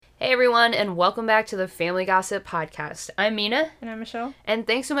Hey everyone, and welcome back to the Family Gossip Podcast. I'm Mina. And I'm Michelle. And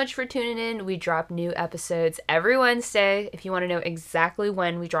thanks so much for tuning in. We drop new episodes every Wednesday. If you want to know exactly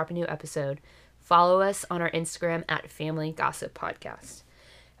when we drop a new episode, follow us on our Instagram at Family Gossip Podcast.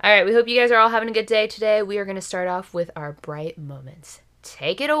 Alright, we hope you guys are all having a good day today. We are going to start off with our bright moments.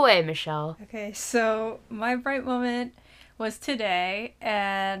 Take it away, Michelle. Okay, so my bright moment was today,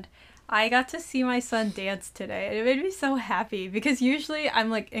 and I got to see my son dance today, and it made me so happy because usually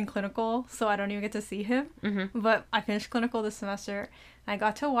I'm like in clinical, so I don't even get to see him. Mm-hmm. But I finished clinical this semester, and I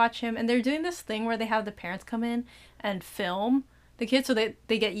got to watch him, and they're doing this thing where they have the parents come in and film the kids so they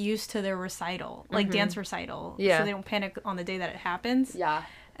get used to their recital, like dance recital, Yeah. so they don't panic on the day that it happens. Yeah.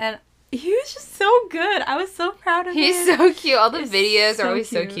 And he was just so good. I was so proud of him. He's so cute. All the It's videos are always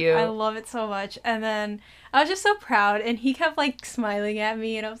so cute. I love it so much. And then I was just so proud, and he kept like smiling at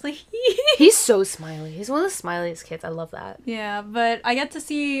me, and I was like, He's so smiley. He's one of the smiliest kids. I love that. yeah. But I get to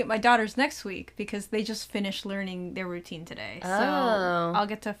see my daughters next week because they just finished learning their routine today. So Oh. I'll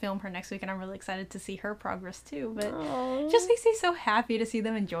get to film her next week, and I'm really excited to see her progress too. But Aww. it just makes me so happy to see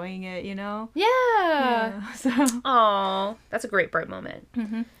them enjoying it, you know? Yeah. Yeah. So, Aw. That's a great bright moment.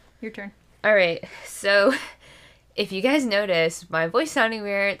 your turn. All right, so if you guys notice my voice sounding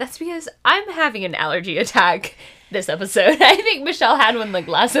weird, that's because I'm having an allergy attack this episode. I think Michelle had one like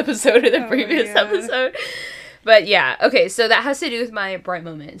last episode or the previous yeah. episode. But yeah, okay, so that has to do with my bright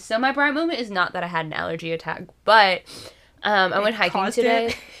moment. So my bright moment is not that I had an allergy attack, but I went hiking caused today.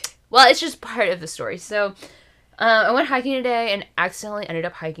 it? Well, it's just part of the story. So I went hiking today and accidentally ended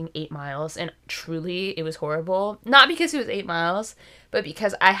up hiking 8 miles, and truly it was horrible. Not because it was 8 miles, but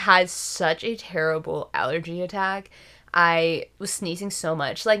because I had such a terrible allergy attack. I was sneezing so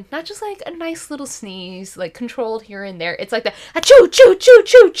much, like not just like a nice little sneeze, like controlled here and there. It's like the achoo choo choo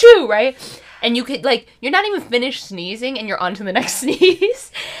choo choo, right? And you could like you're not even finished sneezing and you're on to the next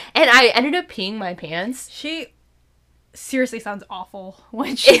sneeze. And I ended up peeing my pants. She seriously sounds awful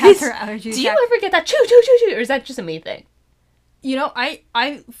when she has her allergy Do you attack. ever get that choo choo choo choo, or is that just a me thing? You know, I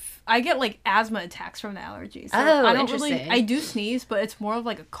get like asthma attacks from the allergies. So Oh, I don't interesting. really. I do sneeze, but it's more of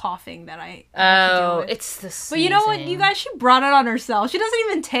like a coughing that I. have to deal Oh, with. it's the sneezing. But you know what, you guys? She brought it on herself. She doesn't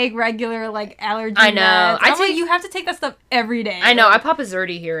even take regular like allergy. I know. meds. I I'm like, take- you have to take that stuff every day. I know. I Like, pop a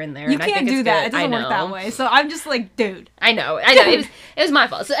Zerdy here and there. you and I can't think do it's that. It good. I doesn't work that know. way. So I'm just like, dude. I know. It was my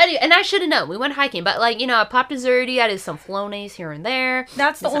fault. So anyway, and I should have known. We went hiking, but like I popped a Zerdy. I did some Flonase here and there.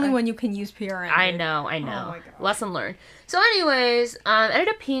 That's the It's only not- one you can use PRN. I dude. know. Oh my God. Lesson learned. So anyways, ended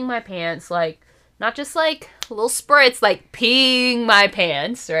up peeing my pants, like, not just like little spritz, like peeing my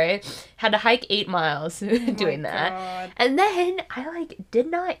pants, right? Had to hike 8 miles doing that. God. And then I like did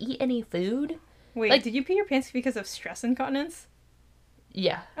not eat any food. Wait, Like- did you pee your pants because of stress incontinence?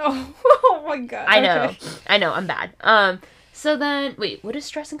 Yeah. Oh, oh my God. I know. Okay. I know, I'm bad. So then wait, what does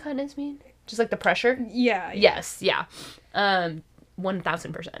stress incontinence mean? Just like the pressure? Yeah. Yes, yeah.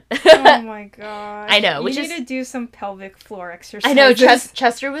 1000%. Oh my god. I know, You which need is- to do some pelvic floor exercises. I know,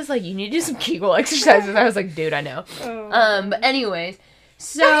 Chester was like, you need to do some Kegel exercises. I was like, dude, I know. Oh. But anyways,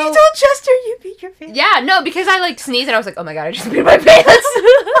 so... No, you told Chester you beat your pants. Yeah, no, because I like sneezed and I was like, oh my god, I just peed my pants.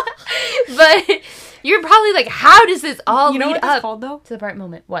 But you're probably like, how does this all You know lead what it's up called though? to the bright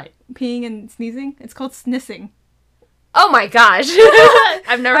moment? What? Peeing and sneezing? It's called snissing. Oh my gosh.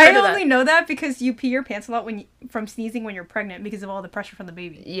 I've never I heard of only that. know that because you pee your pants a lot from sneezing when you're pregnant because of all the pressure from the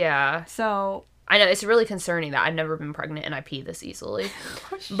baby. Yeah. So, I know, it's really concerning that I've never been pregnant and I pee this easily.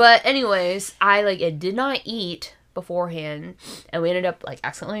 But anyways, I like it did not eat beforehand and we ended up like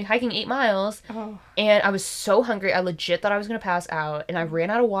accidentally hiking 8 miles oh, and I was so hungry. I legit thought I was gonna pass out and I ran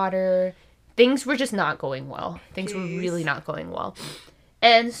out of water. Things were just not going well. Things were Jeez. really not going well.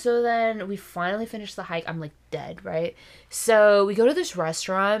 And so then we finally finished the hike. I'm like dead, right? So we go to this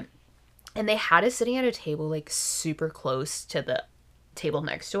restaurant and they had us sitting at a table like super close to the table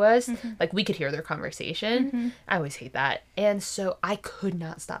next to us. Like we could hear their conversation. I always hate that. And so I could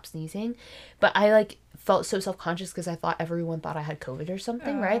not stop sneezing, but I like felt so self-conscious because I thought everyone thought I had COVID or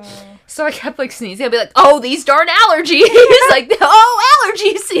something, right? So I kept like sneezing. I'd be like, oh, these darn allergies. Like, oh,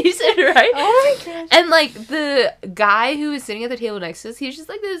 allergy season, right? oh my gosh. And like the guy who was sitting at the table next to us, he's just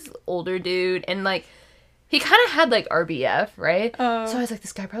like this older dude and like he kind of had like RBF, right? Oh. So I was like,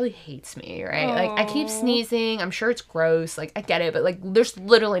 this guy probably hates me, right? Like I keep Oh. sneezing. I'm sure it's gross. Like I get it, but like there's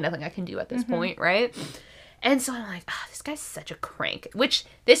literally nothing I can do at this point, right? And so I'm like, this guy's such a crank. Which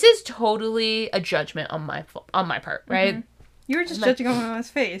this is totally a judgment on my part, right? You were just I'm like- judging him on his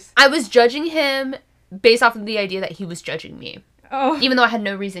face. I was judging him based off of the idea that he was judging me. Oh. Even though I had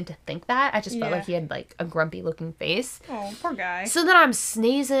no reason to think that, I just felt Yeah. like he had like a grumpy looking face. Oh, poor guy. So then I'm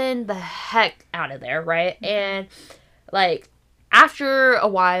sneezing the heck out of there, right? And like after a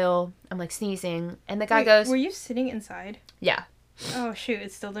while, I'm like sneezing, and the guy goes, Were you sitting inside? yeah. Oh, shoot.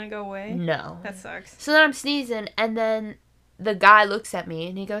 It still didn't go away? No. That sucks. So then I'm sneezing, and then the guy looks at me,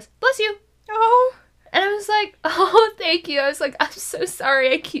 and he goes, bless you. Oh. And I was like, oh, thank you. I was like, I'm so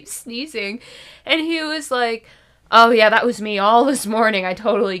sorry I keep sneezing. And he was like, oh, yeah, that was me all this morning. I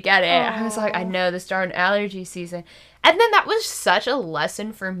totally get it. I was like, I know, this darn allergy season. And then that was such a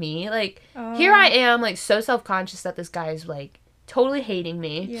lesson for me. Like, here I am, like, so self-conscious that this guy is, like, totally hating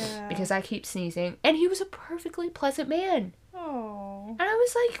me because I keep sneezing. And he was a perfectly pleasant man. Oh. And I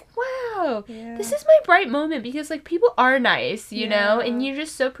was like, wow, this is my bright moment because, like, people are nice, you know? And you're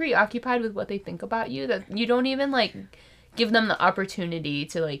just so preoccupied with what they think about you that you don't even, like, give them the opportunity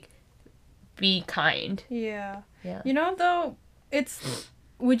to, like, be kind. Yeah. Yeah. You know, though, it's...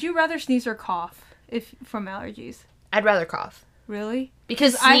 Would you rather sneeze or cough from allergies? I'd rather cough. Really?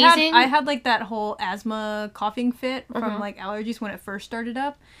 Because sneezing... I had, like, that whole asthma coughing fit from, like, allergies when it first started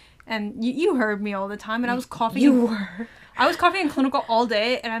up. And you heard me all the time, and I was coughing. You were. I was coughing in clinical all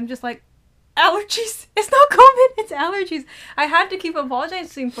day, and I'm just like, allergies. It's not COVID. It's allergies. I had to keep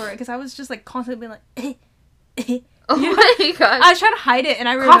apologizing for it because I was just like constantly being like, Oh my gosh. I was trying to hide it, and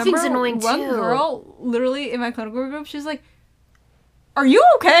I remember Coughing's annoying one too. girl, literally in my clinical group, she was like, are you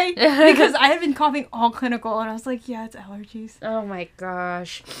okay? Because I had been coughing all clinical, and I was like, yeah, it's allergies. Oh my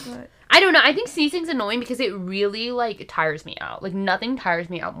gosh. But I don't know. I think sneezing's annoying because it really, like, tires me out. Like, nothing tires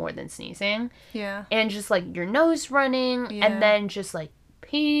me out more than sneezing. yeah. And just, like, your nose running Yeah. and then just, like,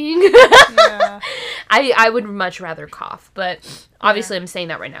 peeing. Yeah. I would much rather cough, but obviously I'm saying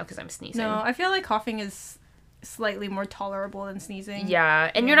that right now because I'm sneezing. No, I feel like coughing is slightly more tolerable than sneezing.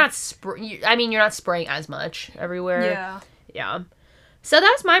 Yeah, and you're not you're not spraying as much everywhere. Yeah. Yeah. So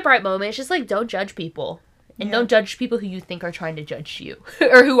that's my bright moment. It's just like, don't judge people. And don't judge people who you think are trying to judge you.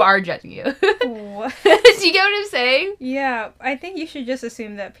 Or who are judging you. Do you get what I'm saying? Yeah, I think you should just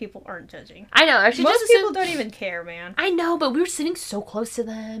assume that people aren't judging. I know. I should Most just people assume... don't even care, man. I know, but we were sitting so close to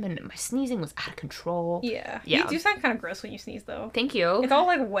them, and my sneezing was out of control. Yeah. Yeah. You do sound kind of gross when you sneeze, though. Thank you. It's all,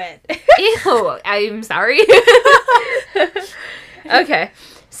 like, wet. Ew, I'm sorry. Okay,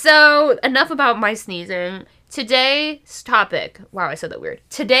 so enough about my sneezing. Today's topic, wow, I said that weird.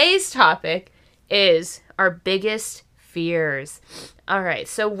 Today's topic is our biggest fears. All right,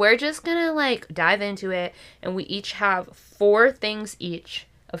 so we're just gonna, like, dive into it, and we each have 4 things each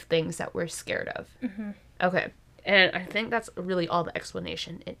of things that we're scared of. Mm-hmm. Okay, and I think that's really all the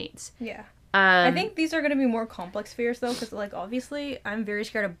explanation it needs. Yeah. I think these are going to be more complex fears, though, because, like, obviously, I'm very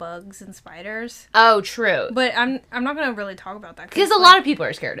scared of bugs and spiders. Oh, true. But I'm not going to really talk about that. Because a lot of people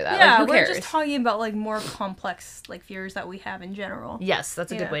are scared of that. Yeah, like, who cares? we're just talking about, like, more complex, like, fears that we have in general. Yes,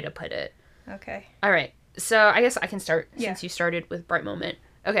 that's a good way to put it. Okay. All right. So I guess I can start since you started with Bright Moment.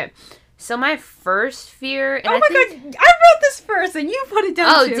 Okay. So my first fear... And God! I wrote this first and you put it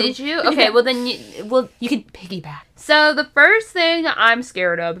down too. Oh, did you? Okay, well then you can piggyback. So the first thing I'm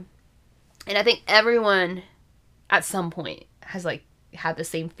scared of, and I think everyone at some point has, like, had the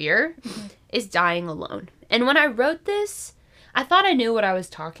same fear, is dying alone. And when I wrote this, I thought I knew what I was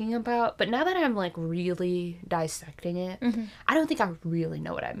talking about, but now that I'm, like, really dissecting it, I don't think I really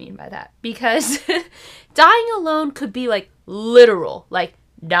know what I mean by that. Because dying alone could be, like, literal, like,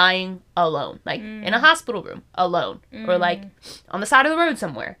 dying alone. Like, in a hospital room, alone. Or, like, on the side of the road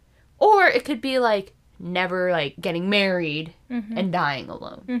somewhere. Or it could be, like, never, like, getting married and dying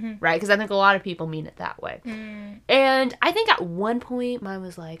alone. Right? Because I think a lot of people mean it that way. And I think at one point, mine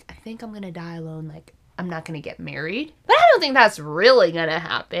was like, I think I'm gonna die alone, like, I'm not going to get married. But I don't think that's really going to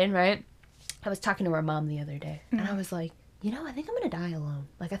happen, right? I was talking to our mom the other day, and I was like, you know, I think I'm going to die alone.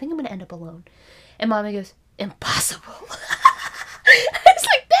 Like, I think I'm going to end up alone. And Mommy goes, impossible. I was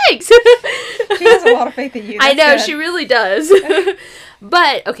like, thanks. She has a lot of faith in you. I know, good. she really does.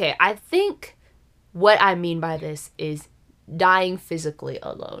 But, okay, I think what I mean by this is dying physically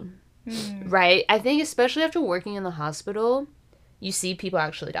alone, right? I think especially after working in the hospital, you see people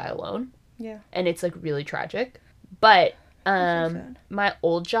actually die alone. Yeah. And it's, like, really tragic. But my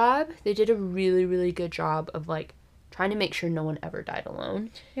old job, they did a really, really good job of, like, trying to make sure no one ever died alone.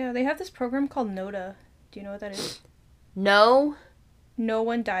 Yeah, they have this program called NODA. Do you know what that is? No. No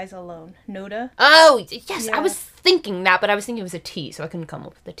one dies alone. NODA? Oh, yes. Yeah. I was thinking that, but I was thinking it was a T, so I couldn't come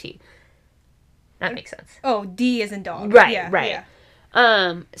up with a T. That makes sense. Oh, D is in dog. Right, yeah, right. Yeah.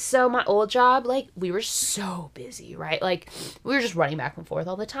 So my old job, like, we were so busy, right? Like, we were just running back and forth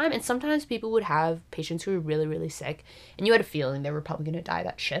all the time, and sometimes people would have patients who were really, really sick, and you had a feeling they were probably going to die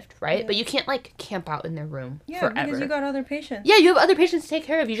that shift, right? Yeah. But you can't, like, camp out in their room Yeah, forever. because you got other patients. Yeah, you have other patients to take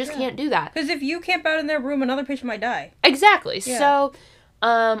care of. You just can't do that. Because if you camp out in their room, another patient might die. Exactly. Yeah. So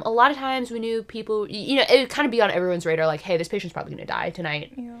A lot of times we knew people, you know, it would kind of be on everyone's radar, like, hey, this patient's probably going to die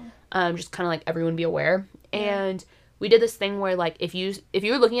tonight. Yeah. Just kind of like everyone be aware. Yeah. And we did this thing where, like, if you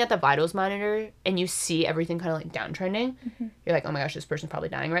were looking at the vitals monitor and you see everything kind of like downtrending, you're like, oh my gosh, this person's probably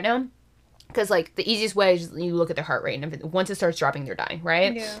dying right now. Because, like, the easiest way is you look at their heart rate, and if once it starts dropping, they're dying,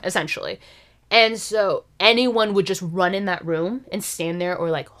 right? Yeah. Essentially. And so anyone would just run in that room and stand there or,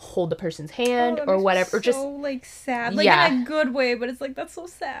 like, hold the person's hand or whatever. Or just, so, like, sad. Like, Yeah. in a good way, but it's like, that's so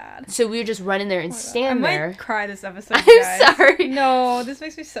sad. so we would just run in there and stand I there. might cry this episode, I'm guys. sorry. No, this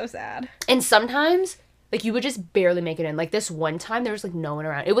makes me so sad. And sometimes, like, you would just barely make it in. Like, this one time, there was, like, no one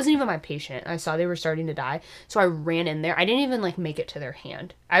around. It wasn't even my patient. I saw they were starting to die. So I ran in there. I didn't even, like, make it to their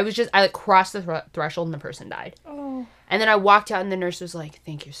hand. I, like, crossed the threshold and the person died. Oh. And then I walked out and the nurse was like,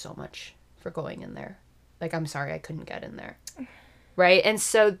 thank you so much for going in there. Like, I'm sorry I couldn't get in there. Right? And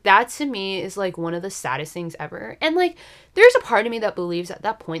so that, to me, is, like, one of the saddest things ever. And, like, there's a part of me that believes at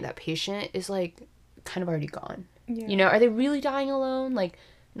that point that patient is, like, kind of already gone. Yeah. You know, are they really dying alone? Like,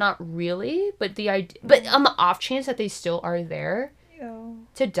 not really, but the idea, but on the off chance that they still are there, Oh,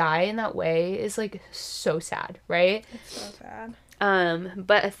 to die in that way is, like, so sad, right? it's so sad.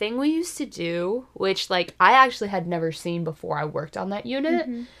 But a thing we used to do, which, like, I actually had never seen before I worked on that unit,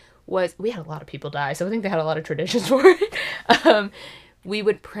 was, we had a lot of people die, so I think they had a lot of traditions for it. We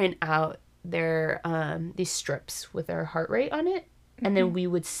would print out their, these strips with their heart rate on it, and then we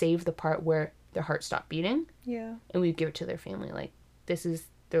would save the part where their heart stopped beating, Yeah. and we'd give it to their family, like, this is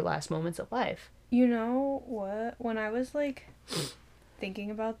their last moments of life. You know what? When I was, like,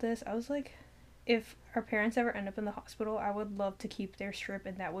 thinking about this, I was like, if our parents ever end up in the hospital, I would love to keep their strip,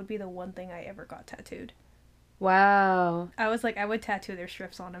 and that would be the one thing I ever got tattooed. Wow. I was like, I would tattoo their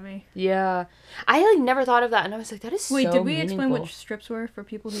strips onto me. Yeah. I, like, never thought of that, and I was like, that is so Wait, did we meaningful. explain which strips were for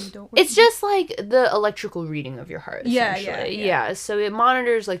people who don't work? It's just, like, the electrical reading of your heart, Yeah, essentially. yeah. So it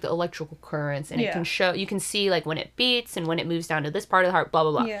monitors, like, the electrical currents, and it Yeah. can show, you can see, like, when it beats and when it moves down to this part of the heart, blah,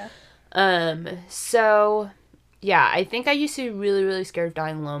 blah, blah. Yeah. So, yeah, I think I used to be really, really scared of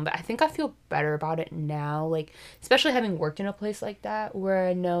dying alone, but I think I feel better about it now, like, especially having worked in a place like that, where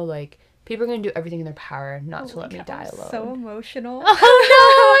I know, like, people are going to do everything in their power not to let me die alone. So emotional.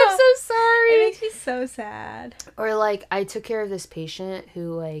 Oh, no, I'm so sorry. It makes me so sad. Or, like, I took care of this patient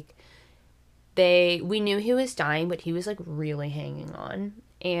who, like, we knew he was dying, but he was, like, really hanging on.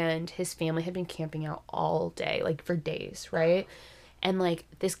 And his family had been camping out all day, like, for days, right? And, like,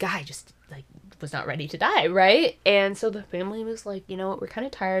 this guy just, like, was not ready to die, right? And so the family was like, you know what, we're kind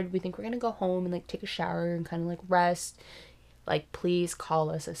of tired. We think we're going to go home and, like, take a shower and kind of, like, rest. Like, please call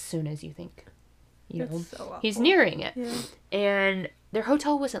us as soon as you think, you know, That's so awful. he's nearing it. Yeah. And their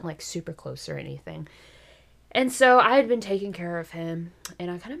hotel wasn't, like, super close or anything. And so I had been taking care of him,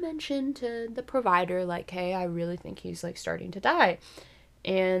 and I kind of mentioned to the provider, like, hey, I really think he's, like, starting to die.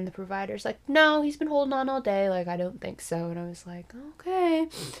 And the provider's like, no, he's been holding on all day. Like, I don't think so. And I was like, okay.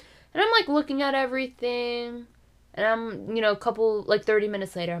 And I'm, like, looking at everything. And I'm, you know, 30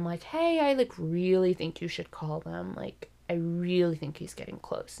 minutes later, I'm like, hey, I, like, really think you should call them. Like, I really think he's getting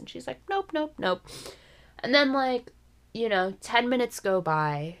close. And she's like, nope. And then, like, you know, 10 minutes go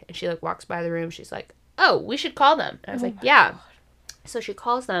by, and she, like, walks by the room. She's like, oh, we should call them. And I was like, yeah. God. So she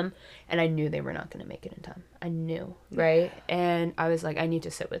calls them, and I knew they were not going to make it in time. I knew, right? And I was like, I need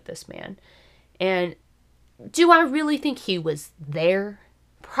to sit with this man. And do I really think he was there?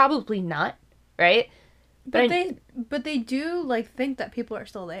 Probably not, right? But they do, like, think that people are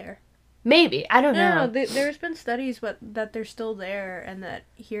still there. Maybe. I don't know. No, there's been studies that they're still there and that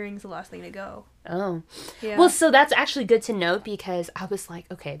hearing's the last thing to go. Oh. Yeah. Well, so that's actually good to know, because I was like,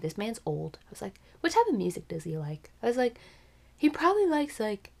 okay, this man's old. I was like, what type of music does he like? I was like, he probably likes,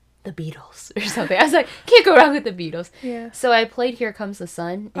 like, the Beatles or something. I was like, can't go wrong with the Beatles. Yeah. So I played Here Comes the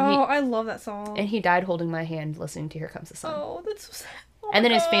Sun. And I love that song. And he died holding my hand listening to Here Comes the Sun. Oh, that's so sad. Oh and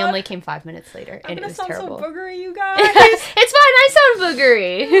then his God. family came 5 minutes later, and it was terrible. I'm gonna sound so boogery, you guys. It's fine, I sound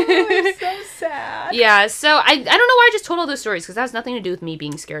boogery. Oh, it's so sad. Yeah, so I don't know why I just told all those stories, because that has nothing to do with me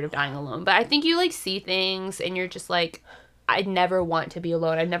being scared of dying alone. But I think you, like, see things, and you're just like, I'd never want to be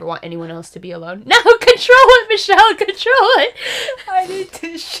alone. I'd never want anyone else to be alone. No, control it, Michelle, control it. I need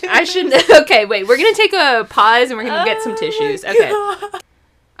tissues. I shouldn't. Okay, wait, we're going to take a pause, and we're going to get some tissues. Okay.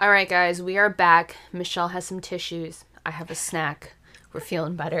 All right, guys, we are back. Michelle has some tissues. I have a snack. We're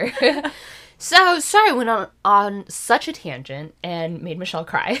feeling better. So, sorry I went on such a tangent and made Michelle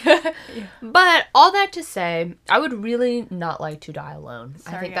cry. Yeah. But all that to say, I would really not like to die alone.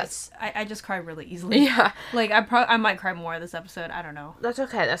 Sorry, I think guys. I just cry really easily. Yeah. Like, I might cry more this episode. I don't know. That's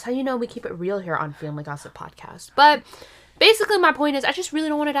okay. That's how you know we keep it real here on Family Gossip Podcast. But basically my point is I just really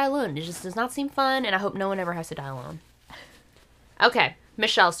don't want to die alone. It just does not seem fun, and I hope no one ever has to die alone. Okay,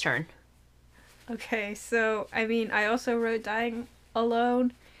 Michelle's turn. Okay, so I mean, I also wrote dying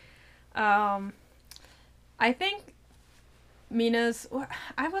alone. I think Mina's.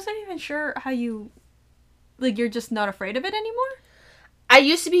 I wasn't even sure how you. Like, you're just not afraid of it anymore? I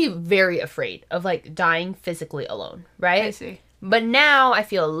used to be very afraid of, like, dying physically alone, right? I see. But now I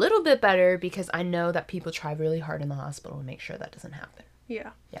feel a little bit better because I know that people try really hard in the hospital to make sure that doesn't happen.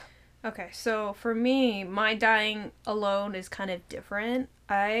 Yeah. Yeah. Okay, so for me, my dying alone is kind of different.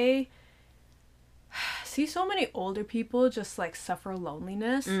 I see so many older people just, like, suffer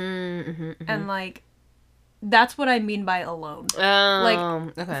loneliness. And, like, that's what I mean by alone.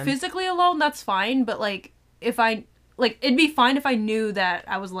 Okay. Physically alone, that's fine, but, like, if I... Like, it'd be fine if I knew that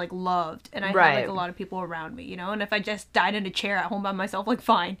I was, like, loved and I had, like, a lot of people around me, you know? And if I just died in a chair at home by myself, like,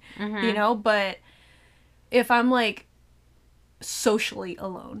 fine, you know? But if I'm, like, socially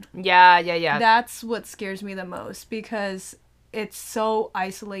alone. Yeah. That's what scares me the most because it's so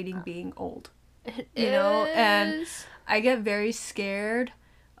isolating being old, you know? And I get very scared.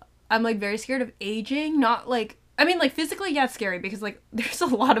 I'm, like, very scared of aging, not, like... I mean, like, physically, yeah, it's scary because, like, there's a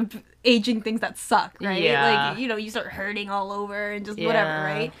lot of aging things that suck, right? Yeah. Like, you know, you start hurting all over and just whatever,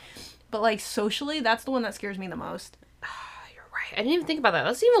 right? But, like, socially, that's the one that scares me the most. You're right. I didn't even think about that.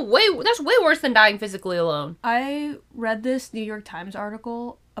 That's way worse than dying physically alone. I read this New York Times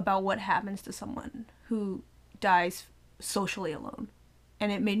article about what happens to someone who dies socially alone.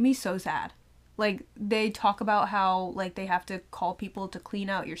 And it made me so sad. Like, they talk about how, like, they have to call people to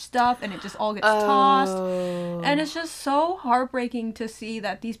clean out your stuff, and it just all gets tossed. And it's just so heartbreaking to see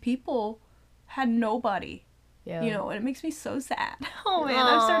that these people had nobody. Yeah. You know, and it makes me so sad. Oh, man,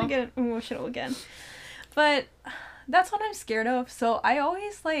 I'm starting to get emotional again. But that's what I'm scared of. So I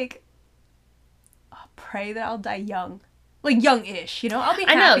always, like, pray that I'll die young. Like, young-ish, you know? I'll be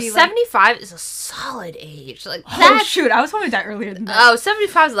happy. I know, like, 75 is a solid age. Like, oh, shoot, I was hoping to die earlier than that. Oh,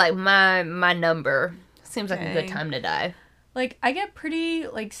 75 is like my number. Seems like a good Dang. time to die. Like, I get pretty,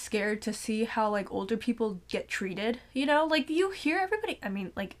 like, scared to see how, like, older people get treated, you know? Like, you hear everybody, I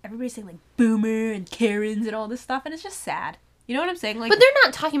mean, like, everybody's saying, like, boomer and Karens and all this stuff, and it's just sad. You know what I'm saying? Like, But they're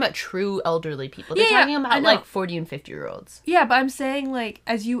not talking about true elderly people. They're Yeah, talking I about, know. like, 40 and 50-year-olds. yeah, but I'm saying, like,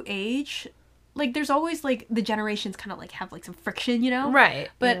 as you age, like, there's always, like, the generations kind of, like, have, like, some friction, you know? Right.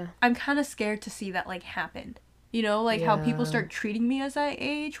 But yeah. I'm kind of scared to see that, like, happen. You know, like, how people Yeah. start treating me as I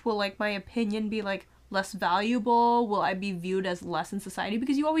age. Will, like, my opinion be, like, less valuable? Will I be viewed as less in society?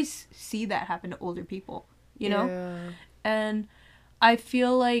 Because you always see that happen to older people, you know? Yeah. And I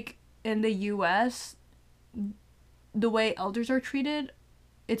feel like in the US, the way elders are treated,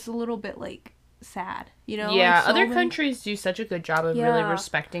 it's a little bit, like, sad, you know? Yeah, Like, so other many- countries do such a good job of really Yeah.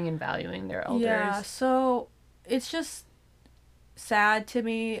 respecting and valuing their elders. Yeah, so it's just sad to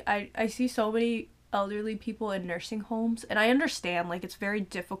me. I see so many elderly people in nursing homes, and I understand, like, it's very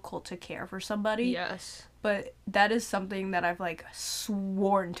difficult to care for somebody. Yes. But that is something that I've, like,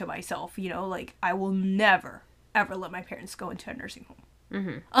 sworn to myself, you know? Like, I will never, ever let my parents go into a nursing home.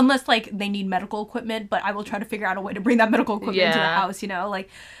 Mm-hmm. Unless, like, they need medical equipment, but I will try to figure out a way to bring that medical equipment into the Yeah. house, you know? Like,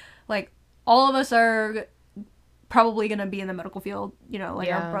 all of us are probably going to be in the medical field, you know? Like,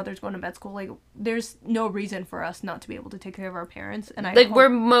 Yeah. our brother's going to med school. Like, there's no reason for us not to be able to take care of our parents. And I Like, hope- we're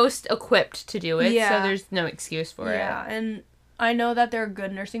most equipped to do it, Yeah. so there's no excuse for yeah, and I know that there are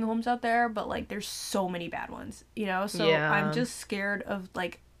good nursing homes out there, but, like, there's so many bad ones, you know? So Yeah. I'm just scared of,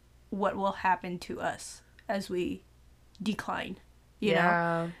 like, what will happen to us as we decline, it. you know?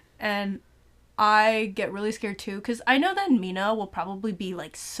 Yeah. And I get really scared too, because I know that Mina will probably be,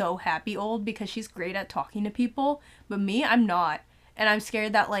 like, so happy old because she's great at talking to people, but me, I'm not. And I'm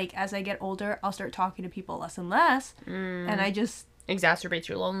scared that, like, as I get older, I'll start talking to people less and less, and I just... Exacerbates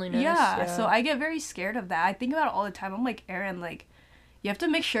your loneliness. Yeah, so I get very scared of that. I think about it all the time. I'm like, Erin, like, you have to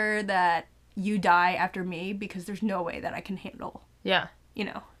make sure that you die after me because there's no way that I can handle, Yeah. you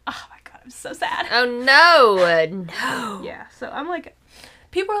know. Oh my god, I'm so sad. Oh, no. No. Yeah, so I'm like,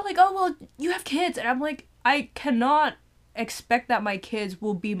 people are like, oh, well, you have kids. And I'm like, I cannot expect that my kids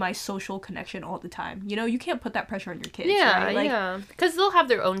will be my social connection all the time. You know, you can't put that pressure on your kids, Yeah, right? Like, yeah. Because they'll have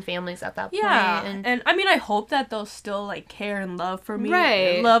their own families at that point. yeah, And and I mean, I hope that they'll still, like, care and love for me,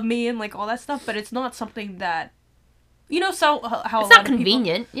 Right. and love me, and, like, all that stuff. But it's not something that, you know, so how it's a not lot of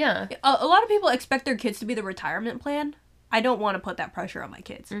convenient. Yeah. people, a lot of people expect their kids to be the retirement plan. I don't want to put that pressure on my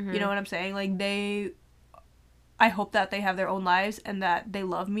kids. Mm-hmm. You know what I'm saying? Like, I hope that they have their own lives and that they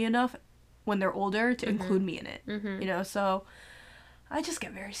love me enough when they're older to include me in it. Mm-hmm. You know, so I just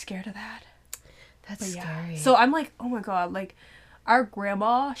get very scared of that. That's But scary. So I'm like, oh my god, like, our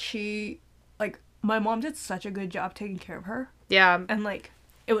grandma, my mom did such a good job taking care of her. Yeah. And, like,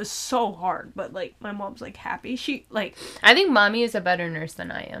 it was so hard, but, like, my mom's, like, happy. She, like... I think mommy is a better nurse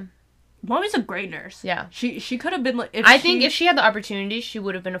than I am. Mommy's a great nurse. Yeah. She could have been, like... I think if she had the opportunity, she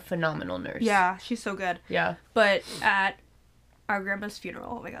would have been a phenomenal nurse. Yeah, she's so good. Yeah. But at our grandma's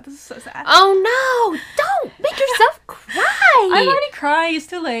funeral, oh my god, this is so sad. Oh, no! Don't make yourself cry! I'm already crying. It's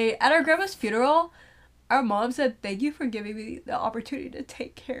too late. At our grandma's funeral, our mom said, "Thank you for giving me the opportunity to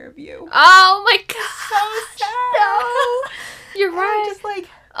take care of you." Oh, my God. So sad. No. You're right. I'm just like...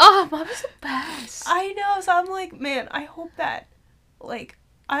 Oh, mommy's the best. I know, so I'm like, man, I hope that, like,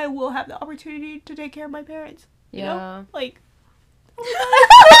 I will have the opportunity to take care of my parents. You know? Like,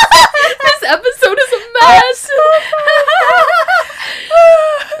 this episode is a mess.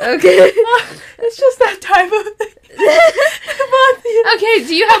 Okay. It's just that time of the month. Okay,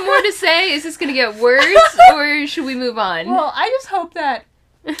 do you have more to say? Is this gonna get worse, or should we move on? Well, I just hope that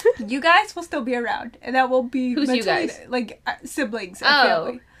you guys will still be around, and that will be Who's you guys? Like siblings and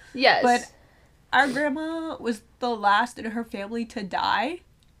family. Yes. But our grandma was the last in her family to die,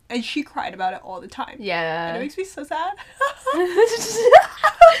 and she cried about it all the time. Yeah. And it makes me so sad.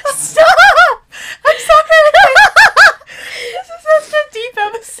 Stop! I'm sorry. This is such a deep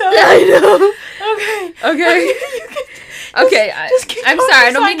episode. I know. Okay. Okay, keep I'm going sorry, I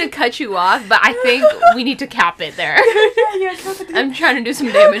so don't I mean to can- cut you off, but I think we need to cap it there. Yeah, I'm trying to do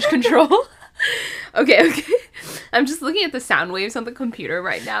some damage control. Okay. I'm just looking at the sound waves on the computer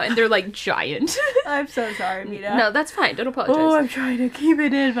right now, and they're, like, giant. I'm so sorry, Mina. No, that's fine. Don't apologize. Oh, I'm trying to keep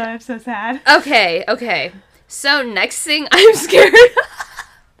it in, but I'm so sad. Okay. So, next thing I'm scared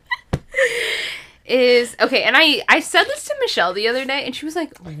is... Okay, and I said this to Michelle the other day, and she was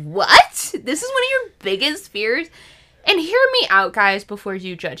like, what? This is one of your biggest fears? And hear me out, guys, before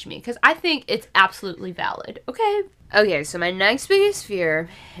you judge me, because I think it's absolutely valid, okay? Okay, so my next biggest fear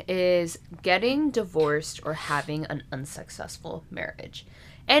is getting divorced or having an unsuccessful marriage.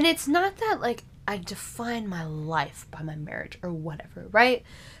 And it's not that, like, I define my life by my marriage or whatever, right?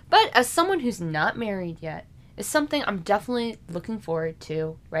 But as someone who's not married yet, it's something I'm definitely looking forward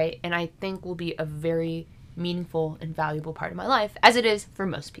to, right? And I think will be a very meaningful and valuable part of my life, as it is for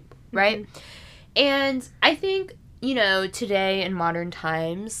most people, right? Mm-hmm. And I think, you know, today in modern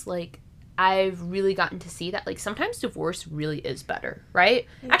times, like, I've really gotten to see that, like, sometimes divorce really is better, right?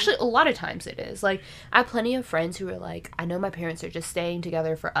 Yeah. Actually, a lot of times it is. Like, I have plenty of friends who are like, I know my parents are just staying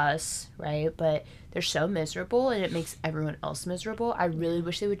together for us, right? But they're so miserable, and it makes everyone else miserable. I really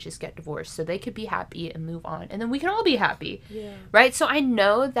wish they would just get divorced so they could be happy and move on, and then we can all be happy, right? So I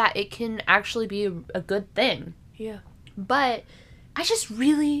know that it can actually be a good thing. Yeah. But I just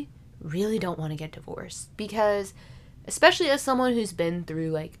really, really don't want to get divorced because, especially as someone who's been through,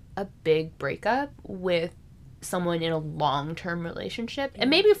 like, a big breakup with someone in a long-term relationship, and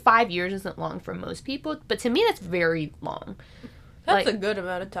maybe 5 years isn't long for most people, but to me that's very long. That's like, a good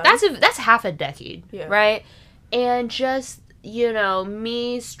amount of time. That's half a decade, right? And just, you know,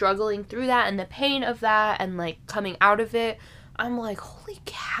 me struggling through that and the pain of that and, like, coming out of it, I'm like, holy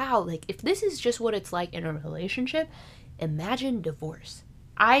cow, like, if this is just what it's like in a relationship, imagine divorce.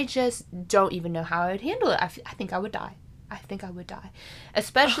 I just don't even know how I would handle it. I think I would die.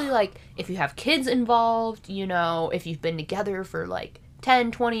 Especially, like, if you have kids involved, you know, if you've been together for, like,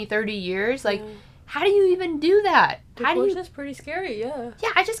 10, 20, 30 years. Like, how do you even do that? Divorce is pretty scary, yeah. Yeah,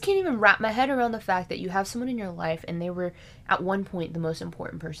 I just can't even wrap my head around the fact that you have someone in your life and they were, at one point, the most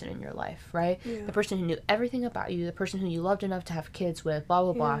important person in your life, right? Yeah. The person who knew everything about you, the person who you loved enough to have kids with, blah,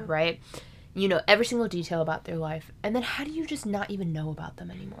 blah, blah, right? You know every single detail about their life. And then how do you just not even know about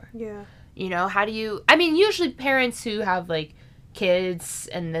them anymore? Yeah. You know, how do you... I mean, usually parents who have, like, kids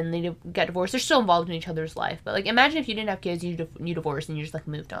and then they get divorced, they're still involved in each other's life. But, like, imagine if you didn't have kids, you divorced and you just, like,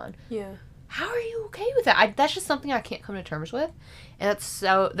 moved on. Yeah. How are you okay with that? That's just something I can't come to terms with. And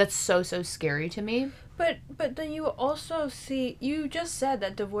that's so scary to me. But then you also see... You just said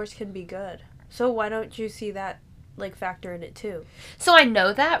that divorce can be good. So why don't you see that, like, factor in it, too? So I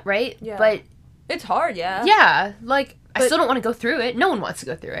know that, right? Yeah. But... It's hard, yeah. Yeah. Like, I still don't want to go through it. No one wants to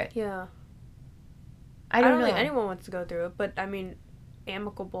go through it. Yeah. I don't know. think anyone wants to go through it, but I mean,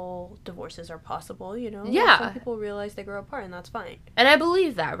 amicable divorces are possible, you know? Yeah. Like, some people realize they grow apart, and that's fine. And I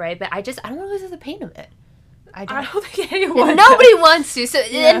believe that, right? But I don't want to go through the pain of it. I don't think anyone Nobody wants to. So,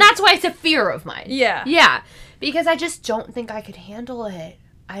 and that's why it's a fear of mine. Yeah. Yeah. Because I just don't think I could handle it.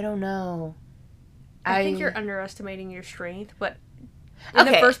 I don't know. I think you're underestimating your strength, but in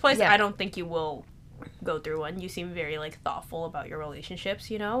the first place, I don't think you will go through one. You seem very, like, thoughtful about your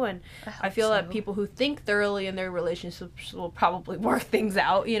relationships, you know, and I feel that people who think thoroughly in their relationships will probably work things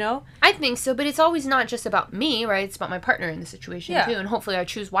out, you know? I think so, but it's always not just about me, right? It's about my partner in the situation, too, and hopefully I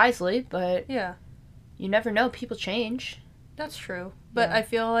choose wisely, but you never know. People change. That's true. But Yeah. I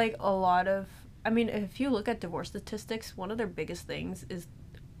feel like a lot of, I mean, if you look at divorce statistics, one of their biggest things is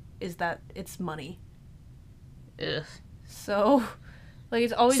that it's money. Ugh. So, like,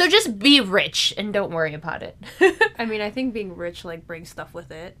 it's always. So just be rich and don't worry about it. I mean, I think being rich, like, brings stuff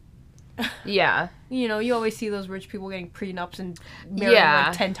with it. Yeah. You know, you always see those rich people getting prenups and married Yeah.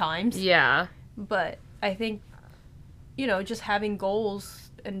 like 10 times. Yeah. But I think, you know, just having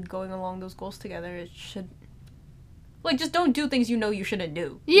goals and going along those goals together, it should. Like, just don't do things you know you shouldn't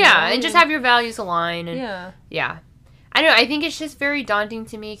do. Yeah, You know? and just have your values align. And Yeah. yeah. I don't know. I think it's just very daunting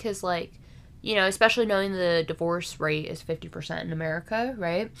to me because, like, you know, especially knowing the divorce rate is 50% in America,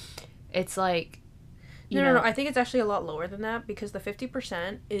 right? It's like, you No. know. I think it's actually a lot lower than that because the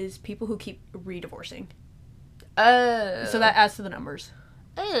 50% is people who keep re-divorcing. Oh. So that adds to the numbers.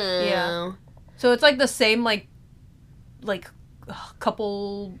 Oh. Yeah. So it's like the same, like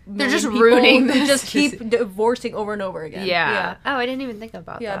couple. They're just million people ruining who this. just keep divorcing over and over again. Yeah. Oh, I didn't even think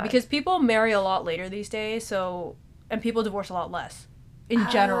about Yeah, that. because people marry a lot later these days, and people divorce a lot less. In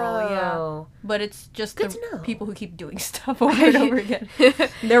general, yeah. Oh. But it's just Good the to know. people who keep doing stuff over and over again.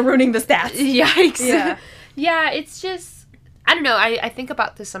 They're ruining the stats. Yikes. Yeah. Yeah, it's just, I don't know. I think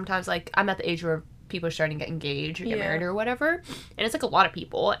about this sometimes. Like, I'm at the age where people are starting to get engaged or get Yeah. married or whatever. And it's like a lot of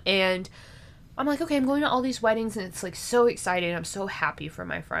people. And I'm like, okay, I'm going to all these weddings and it's like so exciting. I'm so happy for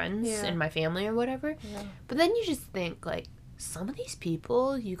my friends Yeah. and my family or whatever. Yeah. But then you just think, like, some of these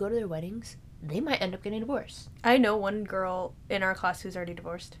people, you go to their weddings, they might end up getting divorced. I know one girl in our class who's already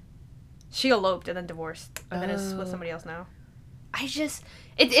divorced. She eloped and then divorced, and then is with somebody else now. I just,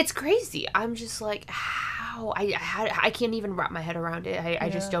 it's crazy. I'm just like, how? I can't even wrap my head around it. I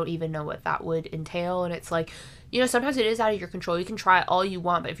just Yeah. don't even know what that would entail. And it's like, you know, sometimes it is out of your control. You can try all you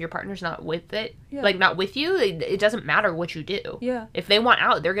want, but if your partner's not with it, Yeah. like not with you, it doesn't matter what you do. Yeah. If they want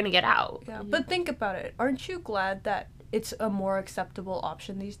out, they're going to get out. Yeah. But think about it. Aren't you glad that it's a more acceptable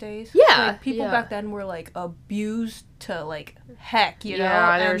option these days? Yeah, Like, people yeah. back then were, like, abused to, like, heck, you know?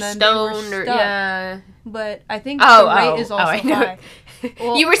 Yeah, they're and then stoned they were or, stuck. yeah. But I think Oh, the rate is also I know. high.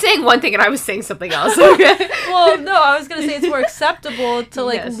 Well- You were saying one thing and I was saying something else. Okay. Well, no, I was gonna say it's more acceptable to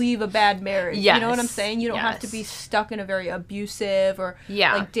like Yes. leave a bad marriage. Yes. You know what I'm saying? You don't have to be Yes. stuck in a very abusive or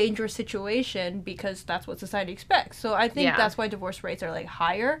Yeah. like dangerous situation because that's what society expects. So I think Yeah. that's why divorce rates are like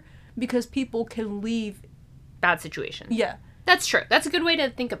higher because people can leave. Bad situation. Yeah. That's true. That's a good way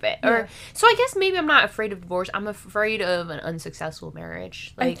to think of it. Yeah. Or so I guess maybe I'm not afraid of divorce. I'm afraid of an unsuccessful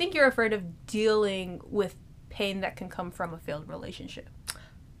marriage. I think you're afraid of dealing with pain that can come from a failed relationship.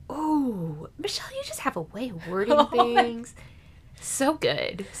 oh, Michelle, you just have a way of wording Oh, things. So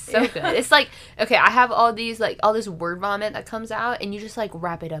good. So Yeah. good. It's like, okay, I have all these, like, all this word vomit that comes out, and you just, like,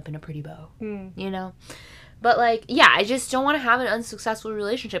 wrap it up in a pretty bow. You know? But, like, yeah, I just don't want to have an unsuccessful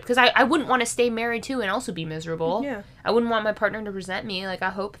relationship because I wouldn't want to stay married, too, and also be miserable. Yeah. I wouldn't want my partner to resent me. Like, I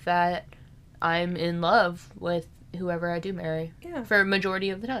hope that I'm in love with whoever I do marry Yeah. for a majority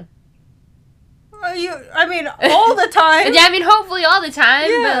of the time. I mean, all the time. Yeah, I mean, hopefully all the time,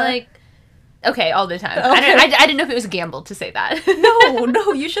 Yeah. but, like, okay, all the time. Okay. I didn't know if it was a gamble to say that.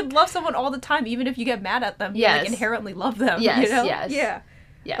 No, you should love someone all the time, even if you get mad at them. You Yes. like inherently love them. Yes, you know? yes. Yeah.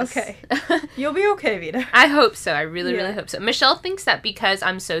 Yes. Okay. You'll be okay, Vita. I hope so. I really, Yeah. really hope so. Michelle thinks that because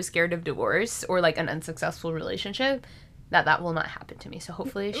I'm so scared of divorce or, like, an unsuccessful relationship, that will not happen to me. So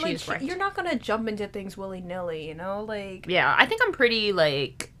hopefully she is right. You're not gonna jump into things willy nilly, you know? Like Yeah, I think I'm pretty,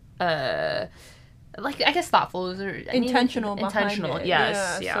 like, I guess thoughtful or intentional behind intentional. it.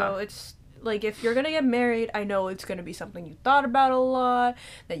 Yes, yeah. So it's like if you're gonna get married, I know it's gonna be something you thought about a lot,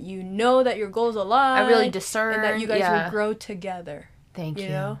 that you know that your goals align. I really discern. and that you guys yeah. will grow together. Thank you. You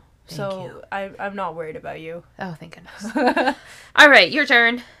know? Thank So you. I'm not worried about you. Oh, thank goodness. All right, your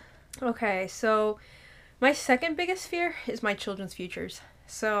turn. Okay, so my second biggest fear is my children's futures.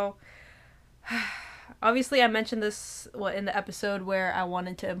 So obviously I mentioned this in the episode where I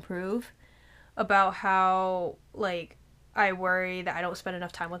wanted to improve about how like I worry that I don't spend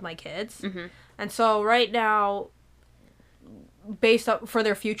enough time with my kids. Mm-hmm. And so right now based up for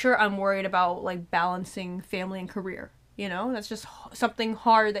their future, I'm worried about like balancing family and career. You know, that's just something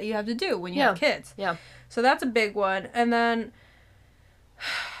hard that you have to do when you have kids. Yeah. So that's a big one. And then,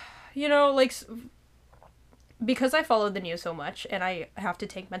 you know, like, because I follow the news so much and I have to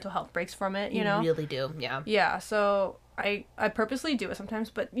take mental health breaks from it, you know? really do. Yeah. Yeah, so I purposely do it sometimes.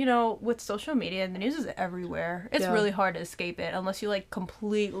 But, you know, with social media, the news is everywhere. It's Yeah. really hard to escape it unless you, like,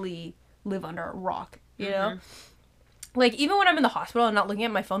 completely live under a rock, you know? Like, even when I'm in the hospital and not looking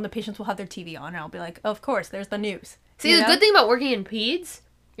at my phone, the patients will have their TV on and I'll be like, of course, there's the news. See, you the know? good thing about working in peds,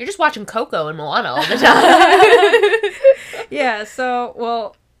 you're just watching Coco and Moana all the time. Yeah, so,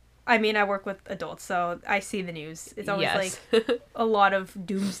 well, I mean, I work with adults, so I see the news. It's always, Yes. like, a lot of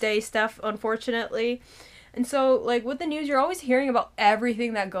doomsday stuff, unfortunately. And so, like, with the news, you're always hearing about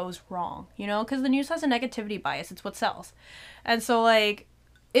everything that goes wrong, you know? Because the news has a negativity bias. It's what sells. And so, like,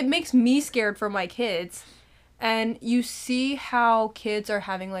 it makes me scared for my kids. And you see how kids are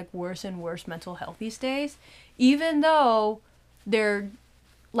having, like, worse and worse mental health these days, even though they're,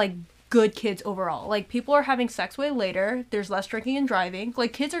 like, good kids overall. Like, people are having sex way later. There's less drinking and driving.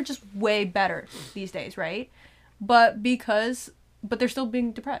 Like, kids are just way better these days, right? But they're still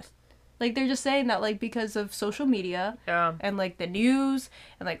being depressed. Like, they're just saying that, like, because of social media and, like, the news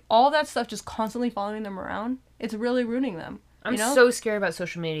and, like, all that stuff just constantly following them around, it's really ruining them. I'm so scared about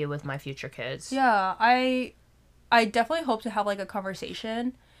social media with my future kids. Yeah, I definitely hope to have, like, a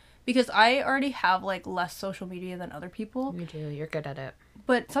conversation because I already have, like, less social media than other people. You do. You're good at it.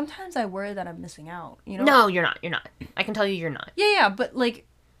 But sometimes I worry that I'm missing out, you know? No, you're not. You're not. I can tell you you're not. Yeah, but, like,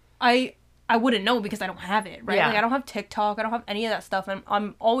 I wouldn't know because I don't have it, right? Yeah. Like, I don't have TikTok. I don't have any of that stuff.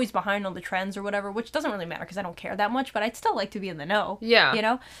 I'm always behind on the trends or whatever, which doesn't really matter because I don't care that much, but I'd still like to be in the know. Yeah. You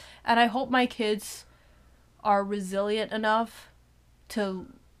know? And I hope my kids are resilient enough to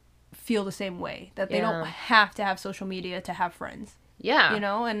feel the same way. That they don't have to have social media to have friends. Yeah. You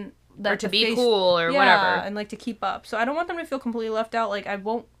know? And that or to be cool or whatever. And, like, to keep up. So I don't want them to feel completely left out. Like, I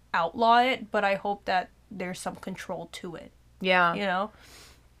won't outlaw it, but I hope that there's some control to it. Yeah. You know?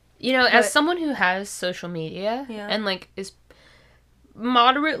 As someone who has social media and, like, is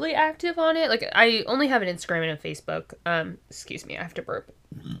moderately active on it, like, I only have an Instagram and a Facebook. Excuse me, I have to burp.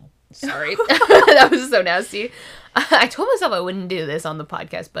 Sorry. That was so nasty. I told myself I wouldn't do this on the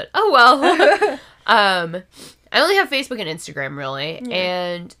podcast, but oh well. I only have Facebook and Instagram, really. Yeah.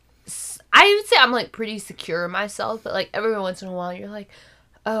 And I would say I'm, like, pretty secure in myself, but, like, every once in a while you're like,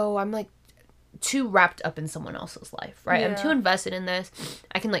 oh, I'm, like, too wrapped up in someone else's life, right? I'm too invested in this.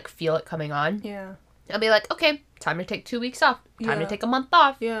 I can, like, feel it coming on. Yeah. I'll be like, okay, time to take 2 weeks off. Time to take a month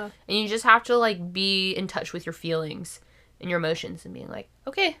off. Yeah. And you just have to, like, be in touch with your feelings and your emotions and being like,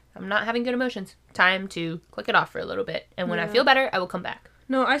 okay, I'm not having good emotions. Time to click it off for a little bit. And when I feel better, I will come back.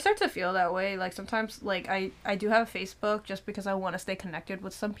 No, I start to feel that way. Like, sometimes, like, I do have Facebook just because I want to stay connected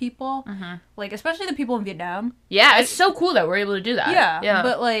with some people. Mm-hmm. Like, especially the people in Vietnam. Yeah, it's so cool that we're able to do that. Yeah.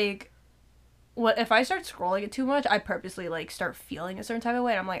 But, like, what if I start scrolling it too much, I purposely, like, start feeling a certain type of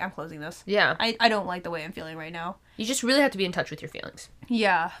way, and I'm like, I'm closing this. Yeah. I don't like the way I'm feeling right now. You just really have to be in touch with your feelings.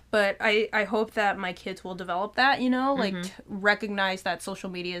 Yeah, but I hope that my kids will develop that, you know? Like, recognize that social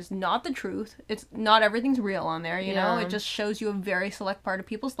media is not the truth. It's not everything's real on there, you know? It just shows you a very select part of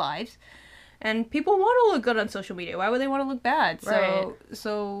people's lives. And people want to look good on social media. Why would they want to look bad?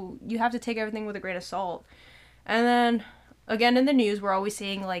 So you have to take everything with a grain of salt. And then, again, in the news, we're always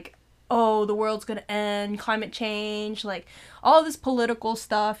seeing, like, oh, the world's gonna end, climate change, like, all this political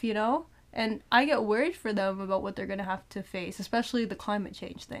stuff, you know? And I get worried for them about what they're gonna have to face, especially the climate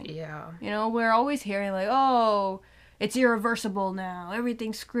change thing. Yeah. You know, we're always hearing, like, oh, it's irreversible now,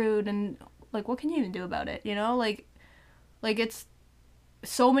 everything's screwed, and, like, what can you even do about it, you know? Like, it's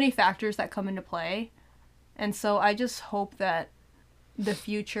so many factors that come into play, and so I just hope that the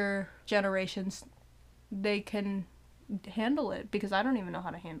future generations, they can handle it, because I don't even know how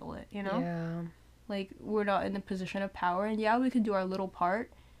to handle it, you know? Yeah. Like, we're not in the position of power, and yeah, we can do our little part,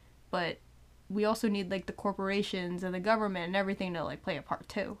 but we also need, like, the corporations and the government and everything to, like, play a part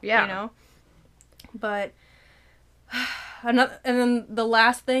too. Yeah. You know? But and then the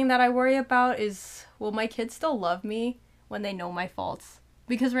last thing that I worry about is, will my kids still love me when they know my faults?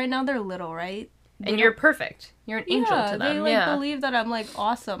 Because right now they're little, right? And you're perfect. You're an angel to them. They, like, believe that I'm, like,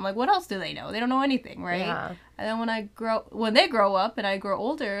 awesome. Like, what else do they know? They don't know anything, right? Yeah. And then when they grow up and I grow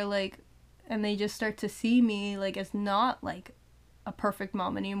older, like, and they just start to see me, like, as not, like, a perfect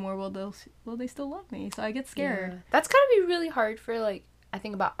mom anymore, will they still love me? So I get scared. Yeah. That's gotta be really hard for, like, I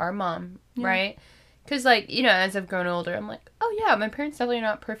think about our mom, right? Because, like, you know, as I've grown older, I'm like, oh yeah, my parents definitely are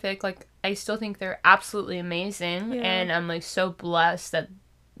not perfect. Like, I still think they're absolutely amazing, and I'm, like, so blessed that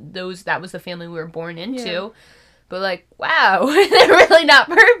that was the family we were born into. Yeah. But, like, wow, they're really not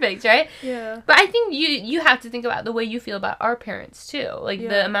perfect, right? Yeah. But I think you have to think about the way you feel about our parents, too. Like,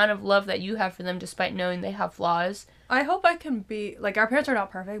 the amount of love that you have for them despite knowing they have flaws. I hope I can be, like, our parents are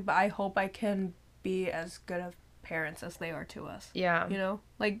not perfect, but I hope I can be as good of parents as they are to us. Yeah. You know?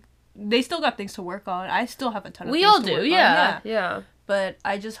 Like, they still got things to work on. I still have a ton of things to work on. We all do, yeah. But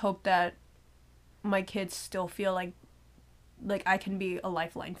I just hope that my kids still feel like I can be a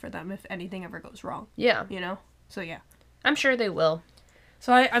lifeline for them if anything ever goes wrong. Yeah. You know? So, yeah. I'm sure they will.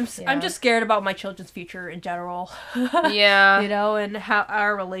 So I'm just scared about my children's future in general. Yeah. You know, and how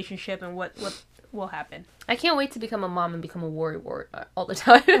our relationship and what will happen. I can't wait to become a mom and become a worry all the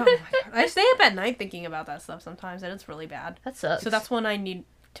time. Oh my god. I stay up at night thinking about that stuff sometimes, and it's really bad. That sucks. So that's when I need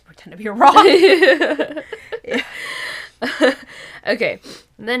to pretend to be wrong. Yeah. Okay.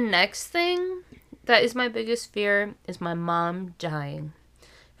 The next thing that is my biggest fear is my mom dying.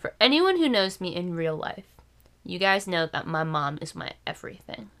 For anyone who knows me in real life, you guys know that my mom is my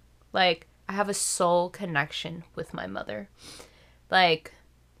everything. Like, I have a soul connection with my mother. Like,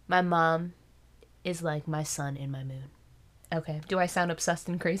 my mom is like my sun and my moon. Okay. Do I sound obsessed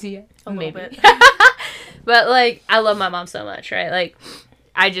and crazy yet? A little bit. But, like, I love my mom so much, right? Like,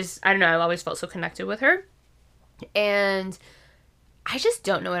 I don't know, I've always felt so connected with her. And I just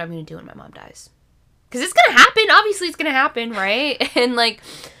don't know what I'm going to do when my mom dies. Because it's going to happen. Obviously, it's going to happen, right? And, like,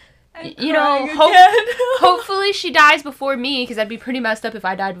 you know, hopefully she dies before me, because that'd be pretty messed up if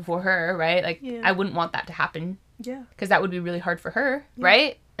I died before her, right? Like, Yeah. I wouldn't want that to happen. Yeah. Because that would be really hard for her,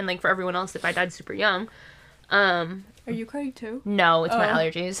 right? And, like, for everyone else if I died super young. Are you crying too? No, it's my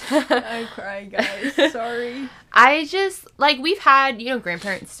allergies. I'm crying, guys. Sorry. I just, like, we've had, you know,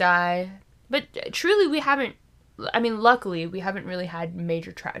 grandparents die. But truly, we haven't, I mean, luckily, we haven't really had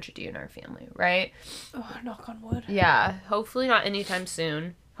major tragedy in our family, right? Oh, knock on wood. Yeah, hopefully not anytime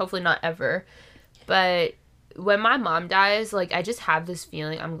soon. Hopefully not ever. But when my mom dies, like, I just have this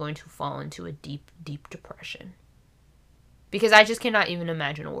feeling I'm going to fall into a deep, deep depression. Because I just cannot even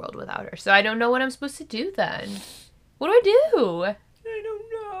imagine a world without her. So I don't know what I'm supposed to do then. What do I do? I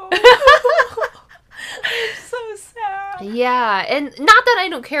don't know. I'm so sad. Yeah, and not that I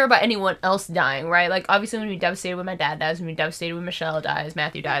don't care about anyone else dying, right? Like, obviously I'm going to be devastated when my dad dies, I'm going to be devastated when Michelle dies,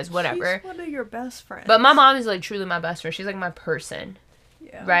 Matthew dies, whatever. She's one of your best friends. But my mom is, like, truly my best friend. She's, like, my person,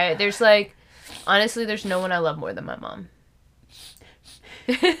 Yeah. right? There's, like, honestly, there's no one I love more than my mom.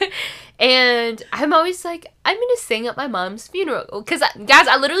 And I'm always like, I'm going to sing at my mom's funeral. Because, guys,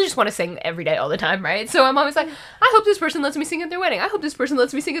 I literally just want to sing every day all the time, right? So I'm always like, I hope this person lets me sing at their wedding. I hope this person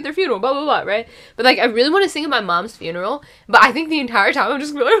lets me sing at their funeral, blah, blah, blah, right? But, like, I really want to sing at my mom's funeral. But I think the entire time I'm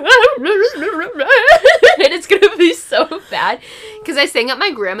just going to like, and it's going to be so bad. Because I sang at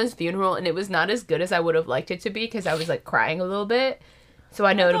my grandma's funeral, and it was not as good as I would have liked it to be, because I was, like, crying a little bit. So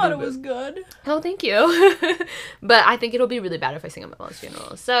I know I thought it was good. Oh, thank you. But I think it'll be really bad if I sing at my mom's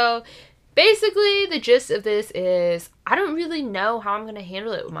funeral. So basically, the gist of this is I don't really know how I'm going to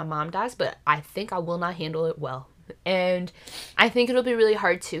handle it when my mom dies, but I think I will not handle it well. And I think it'll be really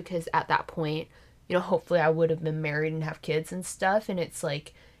hard too, because at that point, you know, hopefully I would have been married and have kids and stuff. And it's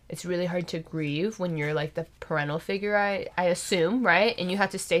like, it's really hard to grieve when you're like the parental figure, I assume, right? And you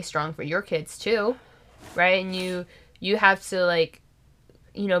have to stay strong for your kids too, right? And you have to, like,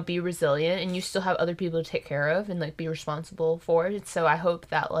 you know, be resilient, and you still have other people to take care of and, like, be responsible for it. So I hope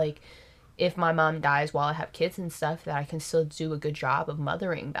that, like, if my mom dies while I have kids and stuff, that I can still do a good job of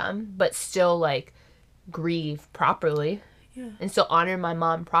mothering them, but still, like, grieve properly. Yeah. And still honor my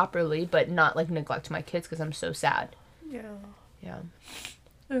mom properly, but not, like, neglect my kids because I'm so sad. Yeah. Yeah.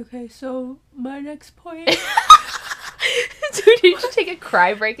 Okay, so my next point. Dude, did you take a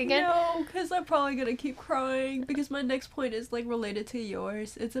cry break again? No, because I'm probably gonna keep crying, because my next point is, like, related to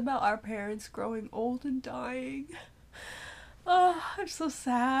yours. It's about our parents growing old and dying. Oh, I'm so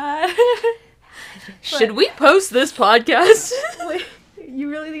sad. Should we post this podcast? Wait, you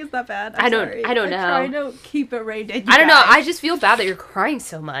really think it's that bad? I don't know. I'm trying to keep it reined in. I don't know. I just feel bad that you're crying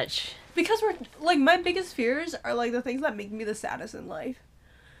so much. Because we're, like, my biggest fears are, like, the things that make me the saddest in life.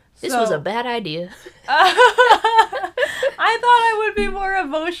 This was a bad idea. I thought I would be more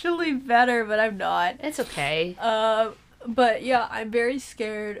emotionally better, but I'm not. It's okay. But yeah, I'm very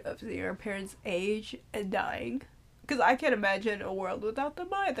scared of seeing our parents age and dying. Because I can't imagine a world without them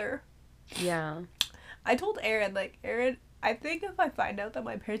either. Yeah. I told Aaron, like, Aaron, I think if I find out that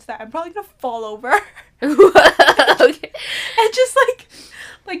my parents die, I'm probably gonna fall over. Okay.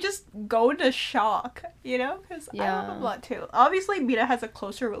 And just go into shock, you know? Because I love them a lot too. Obviously, Mina has a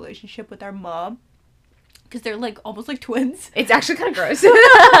closer relationship with our mom. Because they're, like, almost like twins. It's actually kind of gross.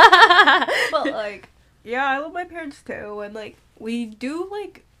 But, like, yeah, I love my parents too. And, like, we do,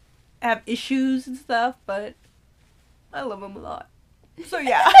 like, have issues and stuff, but I love them a lot. So,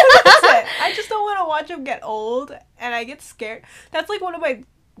 yeah. That's it. I just don't want to watch them get old, and I get scared. That's, like, one of my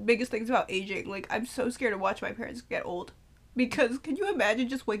biggest things about aging. Like, I'm so scared to watch my parents get old. Because can you imagine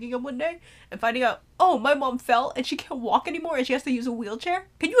just waking up one day and finding out, oh, my mom fell and she can't walk anymore and she has to use a wheelchair?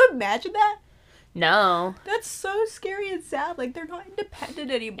 Can you imagine that? No. That's so scary and sad. Like, they're not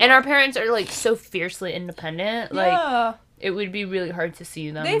independent anymore. And our parents are, like, so fiercely independent. Like, yeah. it would be really hard to see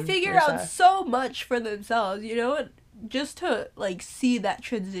them. They figure out so much for themselves, you know? And just to, like, see that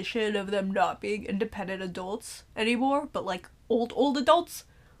transition of them not being independent adults anymore, but, like, old adults.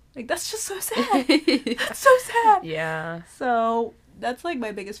 Like, that's just so sad. That's so sad. Yeah. So, that's, like,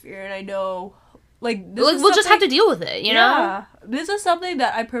 my biggest fear, and I know, like, this Like, is we'll just have to something- deal with it, you know? Yeah. This is something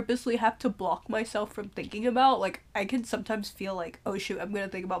that I purposely have to block myself from thinking about. Like, I can sometimes feel like, oh, shoot, I'm gonna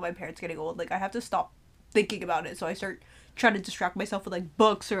think about my parents getting old. Like, I have to stop thinking about it, so I start trying to distract myself with, like,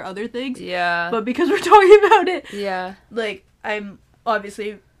 books or other things. Yeah. But because we're talking about it, Yeah. like, I'm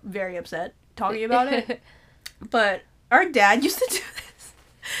obviously very upset talking about it. But our dad used to do this.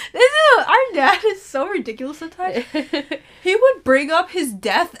 Our dad is so ridiculous sometimes. He would bring up his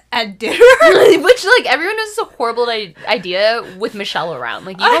death at dinner. Which, like, everyone knows is a horrible idea with Michelle around.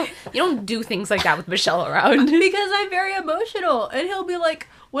 Like, you don't do things like that with Michelle around. Because I'm very emotional. And he'll be like,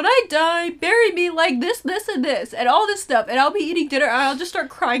 when I die, bury me like this, and this, and all this stuff. And I'll be eating dinner, and I'll just start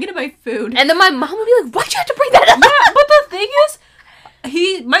crying into my food. And then my mom would be like, why'd you have to bring that up? Yeah, but the thing is,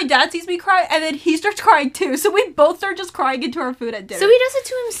 my dad sees me cry, and then he starts crying too. So we both start just crying into our food at dinner. So he does it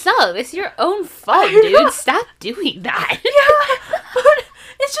to himself. It's your own fault, I know. dude. Stop doing that. Yeah, but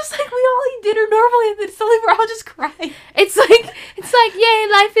it's just like we all eat dinner normally, and then suddenly we're all just crying. It's like, yay,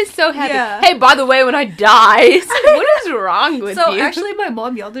 life is so happy. Yeah. Hey, by the way, when I die, it's like, what is wrong with So you? actually, my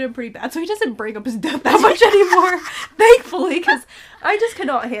mom yelled at him pretty bad, so he doesn't bring up his death that much anymore, thankfully, because I just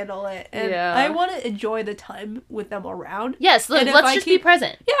cannot handle it, and Yeah. I want to enjoy the time with them around. Yes, And if let's I just keep- be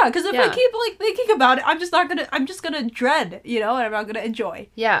present. Yeah, because if I Yeah. keep like thinking about it, I'm just gonna dread, and I'm not gonna enjoy.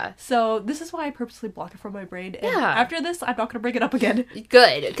 Yeah, So this is why I purposely block it from my brain. And Yeah. after this, I'm not gonna bring it up again.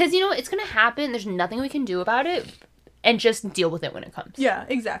 good. Because, it's going to happen. There's nothing we can do about it. And just deal with it when it comes. Yeah,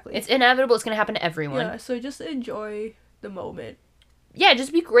 exactly. It's inevitable. It's going to happen to everyone. Yeah, so just enjoy the moment. Yeah,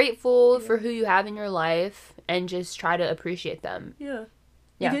 just be grateful for who you have in your life. And just try to appreciate them. Yeah.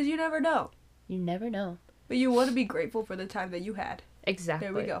 Yeah. Because you never know. You never know. But you want to be grateful for the time that you had. Exactly.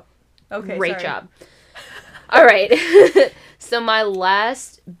 There we go. Okay, Great sorry. job. All right. So my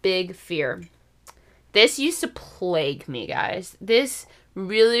last big fear. This used to plague me, guys. This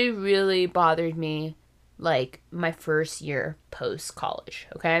really, really bothered me like my first year post-college,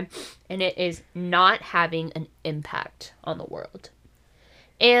 okay? And it is not having an impact on the world.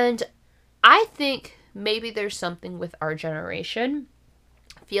 And I think maybe there's something with our generation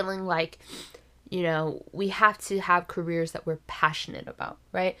feeling like, we have to have careers that we're passionate about,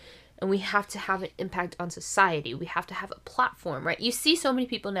 right? And we have to have an impact on society. We have to have a platform, right? You see so many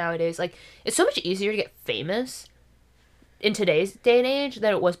people nowadays, like, it's so much easier to get famous in today's day and age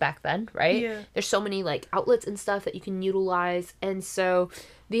than it was back then, right? Yeah. There's so many, like, outlets and stuff that you can utilize. And so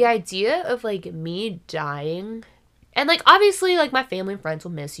the idea of, like, me dying, and, like, obviously, like, my family and friends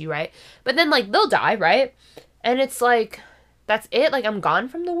will miss you, right? But then, like, they'll die, right? And it's like, that's it? Like, I'm gone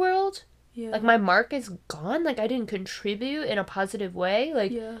from the world? Yeah. Like, my mark is gone? Like, I didn't contribute in a positive way?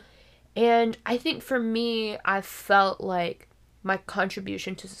 Like, Yeah. and I think for me, I felt like my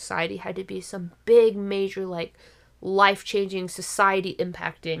contribution to society had to be some big, major, like, life-changing,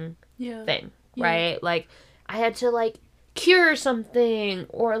 society-impacting Yeah. thing, Yeah. right? Like, I had to, like, cure something,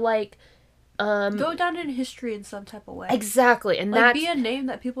 or, like, Go down in history in some type of way. exactly, and Like, that's, be a name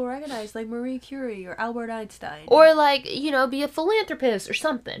that people recognize, like Marie Curie or Albert Einstein. or, like, be a philanthropist or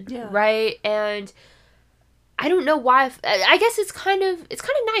something, Yeah. right? And I don't know why, I guess it's kind of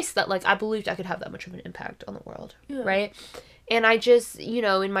nice that, like, I believed I could have that much of an impact on the world, Yeah. right? And I just,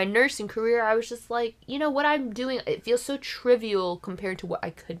 in my nursing career, I was just like, what I'm doing, it feels so trivial compared to what I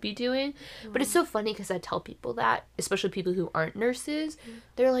could be doing. But it's so funny because I tell people that, especially people who aren't nurses,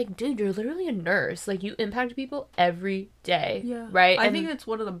 they're like, dude, you're literally a nurse. Like, you impact people every day, Yeah. right? I And think it's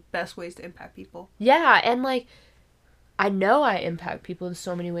one of the best ways to impact people. yeah, and, like, I know I impact people in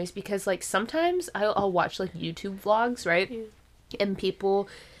so many ways because, like, sometimes I'll watch, like, YouTube vlogs, right? Yeah. And people,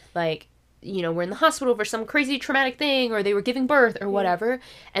 like, were in the hospital for some crazy traumatic thing, or they were giving birth or whatever.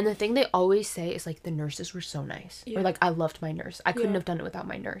 And the thing they always say is, like, the nurses were so nice. Yeah. Or, like, I loved my nurse. I couldn't Yeah. have done it without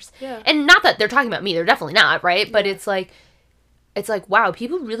my nurse. Yeah. And not that they're talking about me. They're definitely not, right? But Yeah. it's like, wow,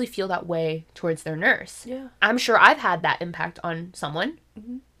 people really feel that way towards their nurse. Yeah. I'm sure I've had that impact on someone,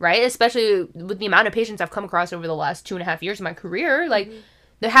 Mm-hmm. right? Especially with the amount of patients I've come across over the last 2.5 years of my career. Like, Mm-hmm.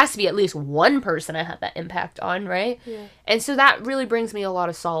 there has to be at least one person I had that impact on, right? Yeah. And so that really brings me a lot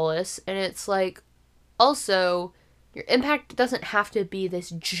of solace. And it's like, also, your impact doesn't have to be this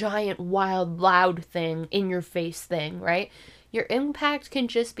giant, wild, loud thing, in your face thing, right? Your impact can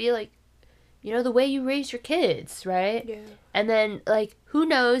just be like, the way you raise your kids, right? Yeah. And then, like, who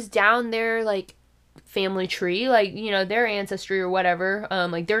knows, down their, like, family tree, like, their ancestry or whatever,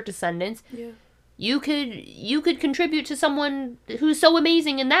 like, their descendants, Yeah. you could contribute to someone who's so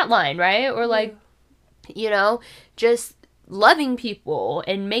amazing in that line, right? Or, like, just loving people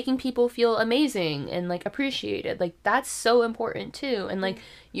and making people feel amazing and, like, appreciated. Like, that's so important, too. And, like,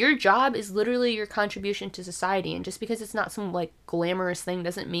 your job is literally your contribution to society. And just because it's not some, like, glamorous thing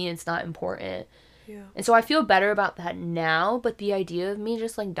doesn't mean it's not important. Yeah. And so I feel better about that now, but the idea of me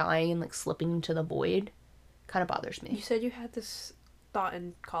just, like, dying and, like, slipping into the void kind of bothers me. You said you had this thought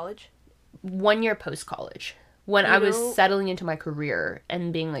in college? 1 year post-college. When I was settling into my career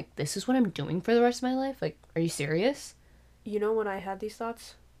and being like, this is what I'm doing for the rest of my life? Like, are you serious? You know when I had these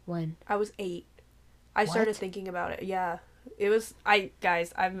thoughts? When? I was 8. I started thinking about it. Yeah. It was... I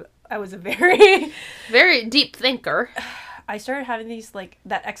was a very... Very deep thinker. I started having these, like,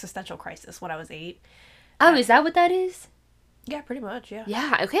 that existential crisis when I was 8. Oh, is that what that is? Yeah, pretty much, yeah.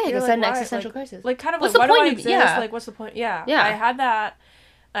 Yeah, okay, I You're guess like, an why? existential Like, crisis. Like, kind of What's like, the why point do I of- exist? yeah. Like, what's the point? Yeah. Yeah. I had that.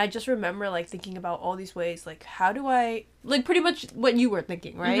 I just remember, like, thinking about all these ways, like, how do I... Like, pretty much what you were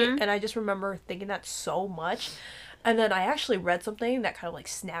thinking, right? Mm-hmm. And I just remember thinking that so much. And then I actually read something that kind of, like,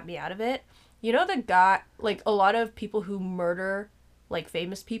 snapped me out of it. You know the guy... Like, a lot of people who murder, like,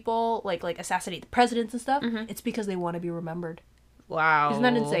 famous people, like assassinate the presidents and stuff, it's because they want to be remembered. Wow. Isn't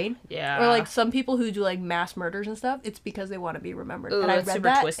that insane? Yeah. Or, like, some people who do, like, mass murders and stuff, it's because they want to be remembered. Ooh, and I that's read super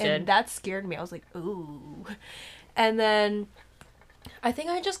that, twisted. and that scared me. I was like, ooh. And then I think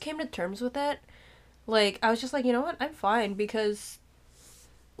I just came to terms with it. Like, I was just like, you know what? I'm fine because,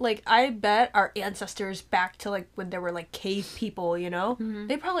 like, I bet our ancestors back to, like, when there were, like, cave people, you know?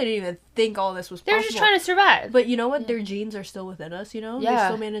 They probably didn't even think all this was possible. They're just trying to survive. But you know what? Their genes are still within us, you know? They Yeah.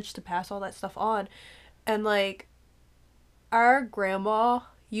 still managed to pass all that stuff on. And, like, our grandma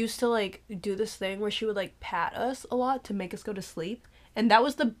used to, like, do this thing where she would, like, pat us a lot to make us go to sleep. And that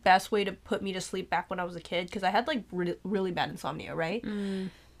was the best way to put me to sleep back when I was a kid. Because I had, like, really bad insomnia, right? And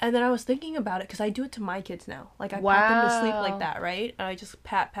then I was thinking about it because I do it to my kids now. Like, I pat them to sleep like that, right? And I just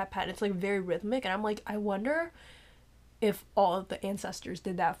pat. And it's, like, very rhythmic. And I'm like, I wonder if all of the ancestors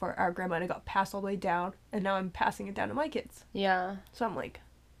did that for our grandma and it got passed all the way down. And now I'm passing it down to my kids. Yeah. So I'm like,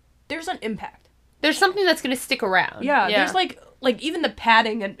 there's an impact. There's something that's going to stick around. Yeah, there's, like even the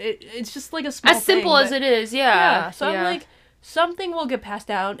padding, and it's just, like, a small as simple thing, as but- it is, yeah. Yeah, so I'm like, something will get passed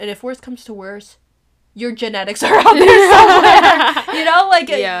down, and if worse comes to worse, your genetics are out there somewhere. You know, like,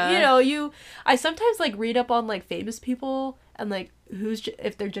 Yeah. you know, I sometimes, like, read up on, like, famous people, and, like,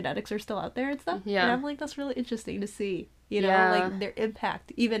 if their genetics are still out there and stuff. Yeah. And I'm like, that's really interesting to see, you know, Yeah. like, their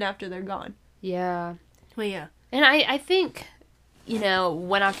impact, even after they're gone. Yeah. Well, yeah. And I think, you know,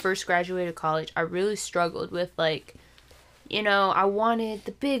 when I first graduated college, I really struggled with, like, you know, I wanted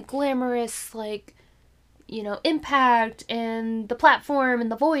the big, glamorous, like, you know, impact and the platform and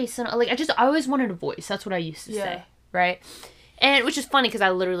the voice. And, like, I always wanted a voice. That's what I used to say, right? And which is funny because I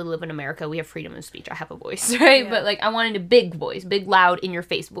literally live in America. We have freedom of speech. I have a voice, right? Yeah. But, like, I wanted a big voice, big, loud,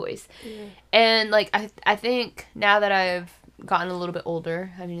 in-your-face voice. Yeah. And, like, I think now that I've gotten a little bit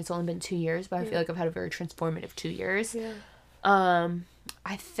older, I mean, it's only been 2 years, but I feel like I've had a very transformative 2 years. Yeah.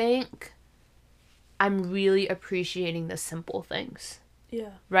 I think I'm really appreciating the simple things, Yeah.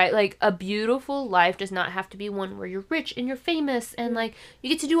 right? Like, a beautiful life does not have to be one where you're rich and you're famous and, like, you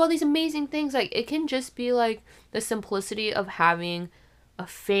get to do all these amazing things. Like, it can just be, like, the simplicity of having a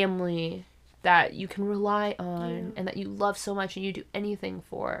family that you can rely on and that you love so much and you do anything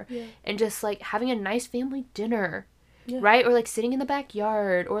for. Yeah. And just, like, having a nice family dinner. Yeah. Right? Or, like, sitting in the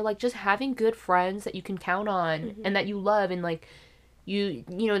backyard, or, like, just having good friends that you can count on and that you love, and, like, you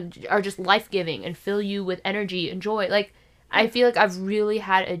know, are just life-giving and fill you with energy and joy. Like, I feel like I've really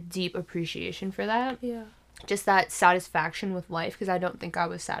had a deep appreciation for that. Yeah. Just that satisfaction with life, because I don't think I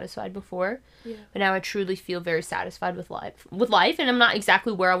was satisfied before. Yeah. But now I truly feel very satisfied with life, and I'm not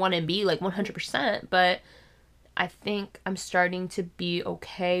exactly where I want to be, like, 100%, but I think I'm starting to be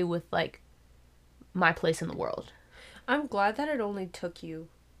okay with, like, my place in the world. I'm glad that it only took you,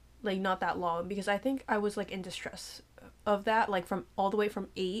 like, not that long, because I think I was, like, in distress of that, like, from all the way from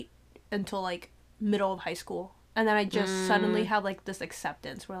 8 until, like, middle of high school. And then I just suddenly had, like, this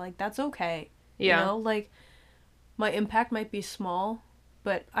acceptance where, like, that's okay. Yeah. You know? Like, my impact might be small,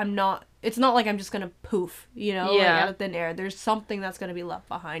 but it's not like I'm just gonna poof, you know? Yeah. Like, out of thin air. There's something that's gonna be left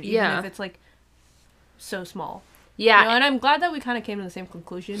behind, even Yeah. if it's, like, so small. Yeah. You know? And I'm glad that we kind of came to the same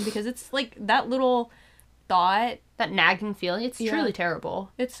conclusion, because it's, like, that little thought, that nagging feeling, it's Yeah. truly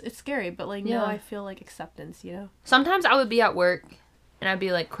terrible. it's scary, but, like, Yeah. now I feel, like, acceptance, you know? Sometimes I would be at work and I'd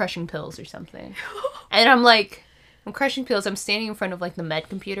be, like, crushing pills or something. And I'm like, I'm crushing pills. I'm standing in front of, like, the med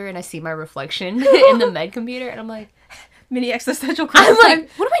computer and I see my reflection in the med computer and I'm like, Mini existential I'm crisis. like,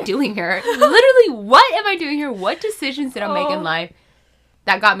 what am I doing here? Literally, what am I doing here? What decisions did I make in life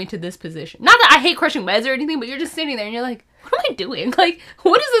that got me to this position? Not that I hate crushing meds or anything, but you're just sitting there and you're like, what am I doing? Like,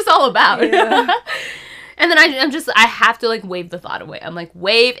 what is this all about? Yeah. And then I have to, like, wave the thought away. I'm like,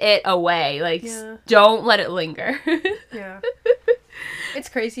 wave it away. Like, Yeah. don't let it linger. Yeah. It's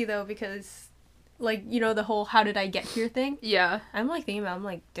crazy, though, because, like, you know, the whole how did I get here thing? Yeah. I'm, like, thinking about, I'm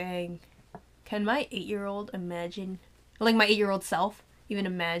like, dang, can my 8-year-old imagine, like, my 8-year-old self even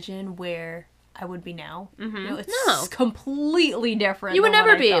imagine where I would be now? Mm-hmm. You know, it's No. completely different. You would than what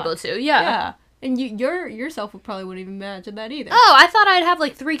never I be thought. able to. Yeah. Yeah. And yourself would probably wouldn't even imagine that either. Oh, I thought I'd have,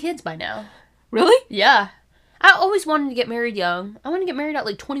 like, 3 kids by now. Really? Yeah. I always wanted to get married young. I wanted to get married at,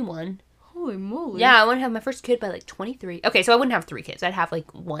 like, 21. Holy moly. Yeah, I want to have my first kid by, like, 23. Okay, so I wouldn't have 3 kids. I'd have, like,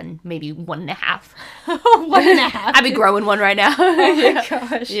 1, maybe 1.5. 1.5. I'd be growing one right now. Oh Yeah. my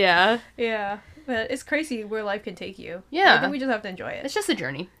gosh. Yeah. Yeah. But it's crazy where life can take you. Yeah. I think we just have to enjoy it. It's just a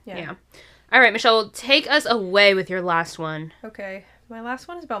journey. Yeah. Yeah. All right, Michelle, take us away with your last one. Okay. My last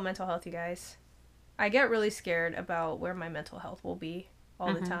one is about mental health, you guys. I get really scared about where my mental health will be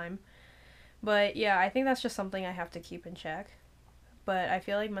all the time. But yeah, I think that's just something I have to keep in check. But I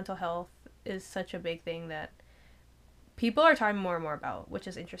feel like mental health is such a big thing that people are talking more and more about, which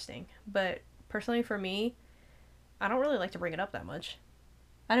is interesting. But personally for me, I don't really like to bring it up that much.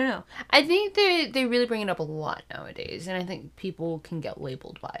 I don't know. I think they really bring it up a lot nowadays, and I think people can get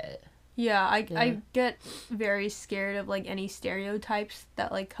labeled by it. Yeah, I Yeah. get very scared of, like, any stereotypes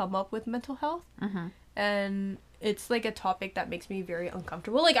that, like, come up with mental health. Mm-hmm. And it's, like, a topic that makes me very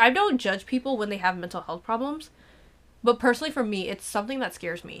uncomfortable. Like, I don't judge people when they have mental health problems. But personally for me, it's something that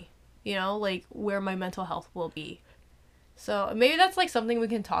scares me. You know, like, where my mental health will be. So maybe that's, like, something we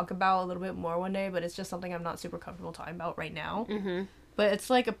can talk about a little bit more one day, but it's just something I'm not super comfortable talking about right now. Mm-hmm. But it's,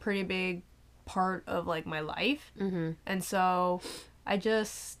 like, a pretty big part of, like, my life. Mm-hmm. And so I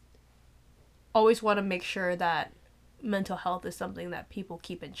just always want to make sure that mental health is something that people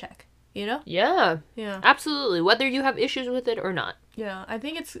keep in check, you know? Yeah, Yeah. absolutely. Whether you have issues with it or not. Yeah, I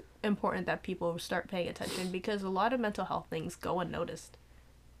think it's important that people start paying attention because a lot of mental health things go unnoticed.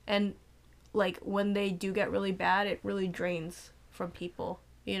 And, like, when they do get really bad, it really drains from people,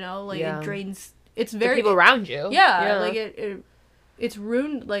 you know? Like, Yeah. it drains... It's The very... people around you. Yeah, like, it's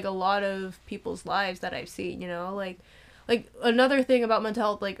ruined, like, a lot of people's lives that I've seen, you know? Like another thing about mental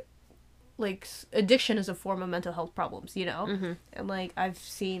health, like addiction is a form of mental health problems, you know? Mm-hmm. And, like, I've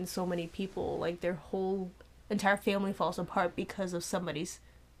seen so many people, like, their whole entire family falls apart because of somebody's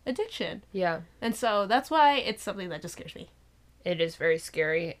addiction. Yeah. And so that's why it's something that just scares me. It is very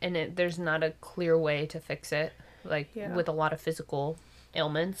scary, and there's not a clear way to fix it, like, Yeah. with a lot of physical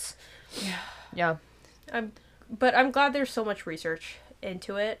ailments. Yeah. Yeah. But I'm glad there's so much research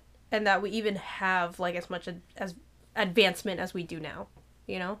into it and that we even have, like, as much as advancement as we do now,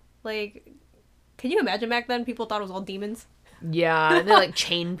 you know? Like, can you imagine back then people thought it was all demons? Yeah, they, like,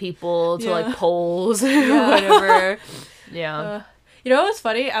 chain people to, Yeah. like, poles or Yeah. whatever. Yeah. You know what's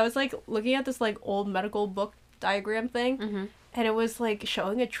funny? I was, like, looking at this, like, old medical book diagram thing, Mm-hmm. and it was, like,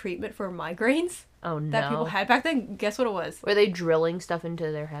 showing a treatment for migraines Oh, no. that people had back then. Guess what it was? Were they drilling stuff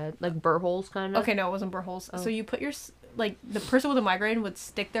into their head? Like, burr holes, kind of? Okay, no, it wasn't burr holes. Oh. So you put like, the person with a migraine would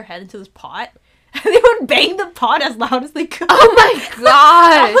stick their head into this pot, and they would bang the pot as loud as they could. Oh, my I'm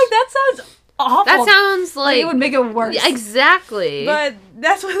gosh! like, that sounds awful. That sounds Like, it like... would make it worse. Yeah, exactly. But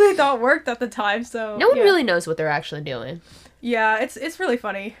that's what they thought worked at the time, so... no one yeah. really knows what they're actually doing. Yeah, it's really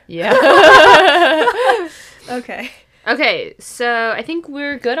funny. Yeah. Okay. Okay, so I think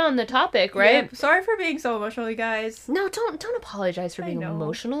we're good on the topic, right? Yeah, sorry for being so emotional, you guys. No, don't apologize for I being know.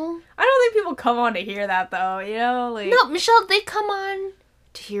 emotional. I don't think people come on to hear that, though, you know? Like... No, Michelle, they come on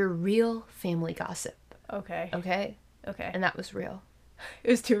to hear real family gossip, Okay. okay? Okay. And that was real.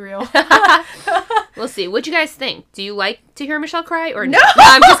 It was too real. We'll see. What'd you guys think? Do you like to hear Michelle cry or no? No,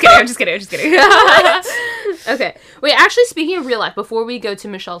 I'm just kidding. Okay. Wait, actually, speaking of real life, before we go to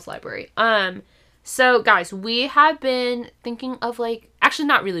Michelle's library, so guys, we have been thinking of, like, actually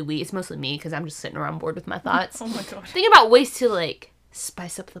not really we, it's mostly me because I'm just sitting around bored with my thoughts. Oh my god. Thinking about ways to, like,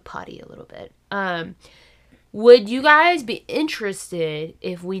 spice up the potty a little bit. Would you guys be interested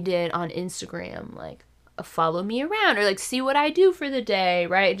if we did on Instagram, like, a follow me around or, like, see what I do for the day,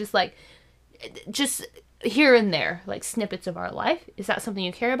 right? Just here and there, like, snippets of our life. Is that something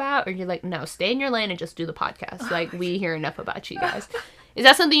you care about? Or you're like, no, stay in your lane and just do the podcast. Like, we hear enough about you guys. Is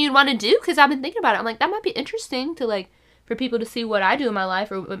that something you'd want to do? Because I've been thinking about it. I'm like, that might be interesting to, like, for people to see what I do in my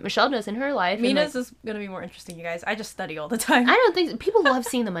life or what Michelle does in her life. And, Mina's like, is gonna be more interesting, you guys. I just study all the time. I don't think people love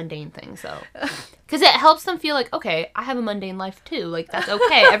seeing the mundane things though, because it helps them feel like, okay, I have a mundane life too. Like, that's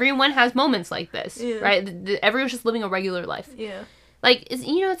okay. Everyone has moments like this, Yeah. right? Everyone's just living a regular life. Yeah. Like,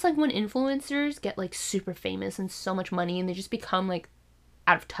 it's like when influencers get, like, super famous and so much money and they just become, like,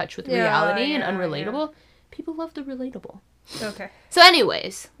 out of touch with Yeah, reality and yeah, unrelatable. People love the relatable. Okay. So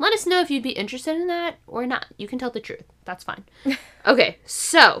anyways, let us know if you'd be interested in that or not. You can tell the truth. That's fine. Okay,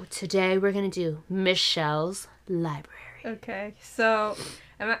 so today we're going to do Michelle's library. Okay. So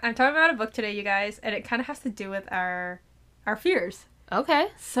I'm talking about a book today, you guys, and it kind of has to do with our fears. Okay.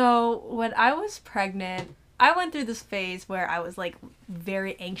 So when I was pregnant, I went through this phase where I was like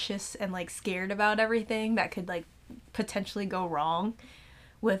very anxious and like scared about everything that could like potentially go wrong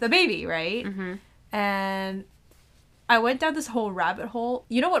with a baby, right? Mm-hmm. And I went down this whole rabbit hole.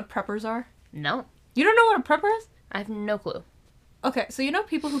 You know what preppers are? No. You don't know what a prepper is? I have no clue. Okay, so you know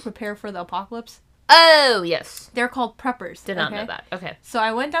people who prepare for the apocalypse? Oh, yes. They're called preppers. Did not okay? know that. Okay. So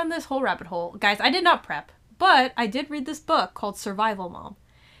I went down this whole rabbit hole. Guys, I did not prep, but I did read this book called Survival Mom.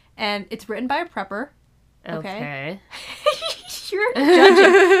 And it's written by a prepper. Okay. You're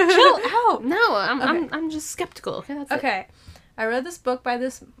judging. Chill out. No, Okay. I'm just skeptical. Okay, that's it. Okay. I read this book by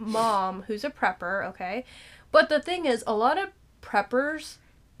this mom who's a prepper, okay? But the thing is, a lot of preppers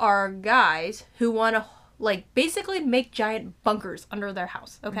are guys who want to, like, basically make giant bunkers under their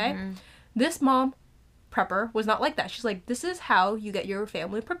house, okay? Mm-hmm. This mom, prepper, was not like that. She's like, this is how you get your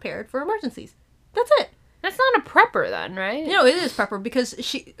family prepared for emergencies. That's it. That's not a prepper then, right? You know, it is prepper because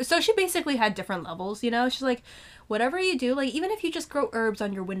she basically had different levels, you know? She's like, whatever you do, like, even if you just grow herbs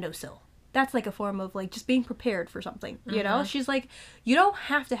on your windowsill, that's like a form of like just being prepared for something, you know? She's like, you don't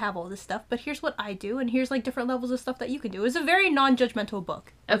have to have all this stuff, but here's what I do, and here's like different levels of stuff that you can do. It's a very non-judgmental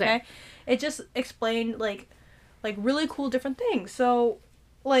book, okay? It just explained like really cool different things. So,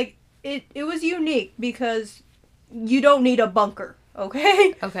 like, it was unique because you don't need a bunker,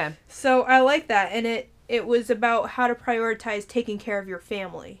 okay? Okay. So I like that, and it was about how to prioritize taking care of your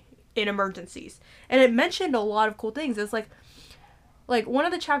family in emergencies. And it mentioned a lot of cool things. It's like one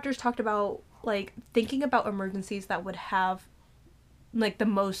of the chapters talked about like thinking about emergencies that would have like the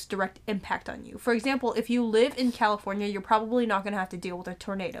most direct impact on you. For example, if you live in California, you're probably not going to have to deal with a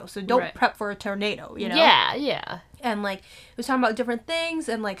tornado. So don't Right. prep for a tornado, you know? Yeah. And like it was talking about different things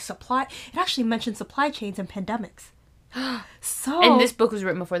and like supply. It actually mentioned supply chains and pandemics. So And this book was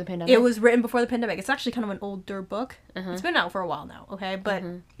written before the pandemic? it was written before the pandemic. It's actually kind of an older book. Uh-huh. It's been out for a while now, okay? But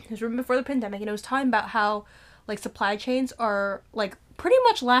it was written before the pandemic, and it was talking about how, like, supply chains are, like, pretty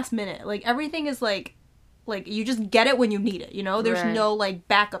much last minute. Like, everything is, like you just get it when you need it, you know? There's Right. no, like,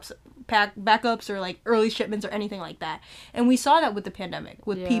 backups or, like, early shipments or anything like that. And we saw that with the pandemic,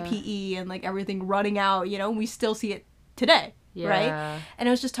 with Yeah. PPE and, like, everything running out, you know? And we still see it today. Yeah. Right? And it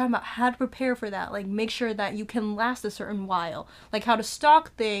was just talking about how to prepare for that. Like, make sure that you can last a certain while. Like, how to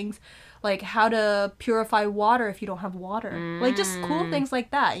stock things. Like, how to purify water if you don't have water. Like, just cool things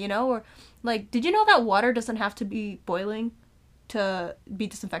like that, you know? Or, like, did you know that water doesn't have to be boiling to be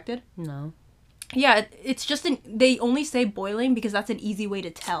disinfected? No. Yeah, it's just they only say boiling because that's an easy way to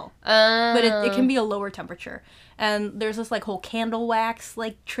tell. But it can be a lower temperature. And there's this, like, whole candle wax,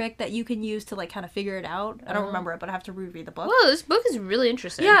 like, trick that you can use to, like, kind of figure it out. I don't remember it, but I have to reread the book. Whoa, this book is really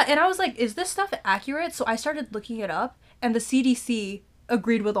interesting. Yeah, and I was like, is this stuff accurate? So I started looking it up, and the CDC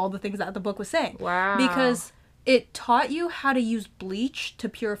agreed with all the things that the book was saying. Wow. Because it taught you how to use bleach to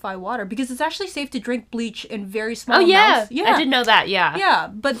purify water, because it's actually safe to drink bleach in very small Oh, yeah. amounts. Yeah. I did know that, yeah. Yeah,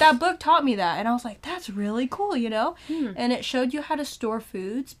 but that book taught me that, and I was like, that's really cool, you know? And it showed you how to store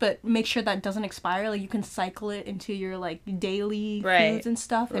foods, but make sure that doesn't expire. Like, you can cycle it into your, like, daily Right. foods and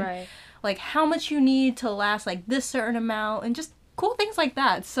stuff. And, Right. like, how much you need to last, like, this certain amount, and just cool things like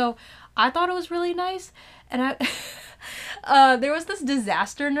that. So I thought it was really nice, and there was this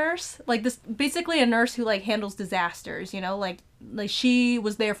disaster nurse, like, this, basically a nurse who, like, handles disasters, you know? Like she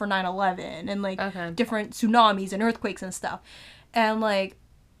was there for 9/11 and, like, Okay. different tsunamis and earthquakes and stuff. And, like,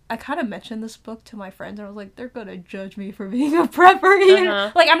 I kind of mentioned this book to my friends, and I was like, they're gonna judge me for being a prepper, you know?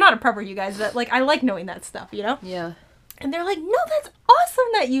 Uh-huh. Like, I'm not a prepper, you guys, but, like, I like knowing that stuff, you know? Yeah. And they're like, no, that's awesome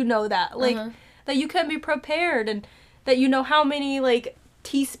that you know that. Like, Uh-huh. that you can be prepared, and that you know how many, like,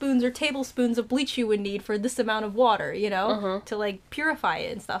 teaspoons or tablespoons of bleach you would need for this amount of water, you know? Uh-huh. To, like, purify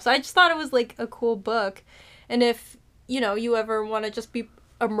it and stuff. So I just thought it was, like, a cool book. And if, you know, you ever want to just be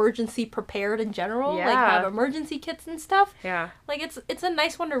emergency prepared in general, like, Yeah. have emergency kits and stuff, Yeah. like, it's a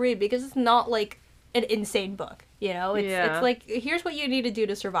nice one to read, because it's not, like, an insane book, you know? Yeah. It's like, here's what you need to do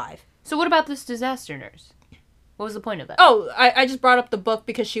to survive. So what about this disaster nurse? What was the point of that? Oh, I just brought up the book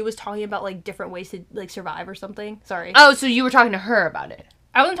because she was talking about, like, different ways to, like, survive or something. Sorry. Oh, so you were talking to her about it.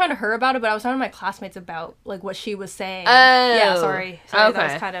 I wasn't talking to her about it, but I was talking to my classmates about, like, what she was saying. Oh. Yeah, sorry. That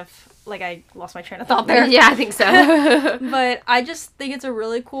Okay. was kind of, like, I lost my train of thought there. Yeah, I think so. But I just think it's a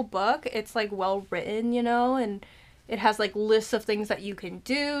really cool book. It's, like, well written, you know, and it has, like, lists of things that you can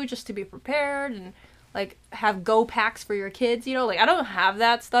do just to be prepared, and, like, have go packs for your kids, you know. Like, I don't have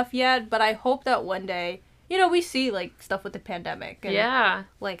that stuff yet, but I hope that one day, you know, we see like stuff with the pandemic and Yeah.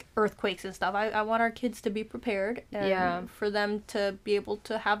 like earthquakes and stuff. I want our kids to be prepared and Yeah. for them to be able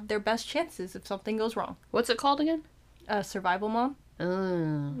to have their best chances if something goes wrong. What's it called again? Survival Mom.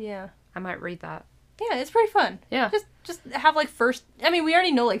 Oh, Yeah. I might read that. Yeah, it's pretty fun. Yeah. Just have like first. I mean, we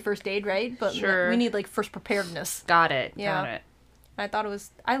already know like first aid, right? But Sure. we need like first preparedness. Got it. Yeah. Got it. I thought it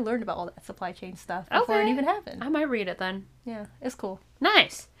was. I learned about all that supply chain stuff before it Okay. even happened. I might read it then. Yeah, it's cool.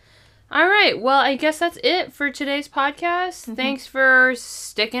 Nice. All right. Well, I guess that's it for today's podcast. Thanks for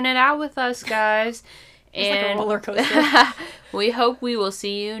sticking it out with us, guys. It's like a And roller coaster. we hope we will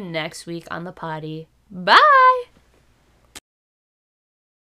see you next week on the potty. Bye.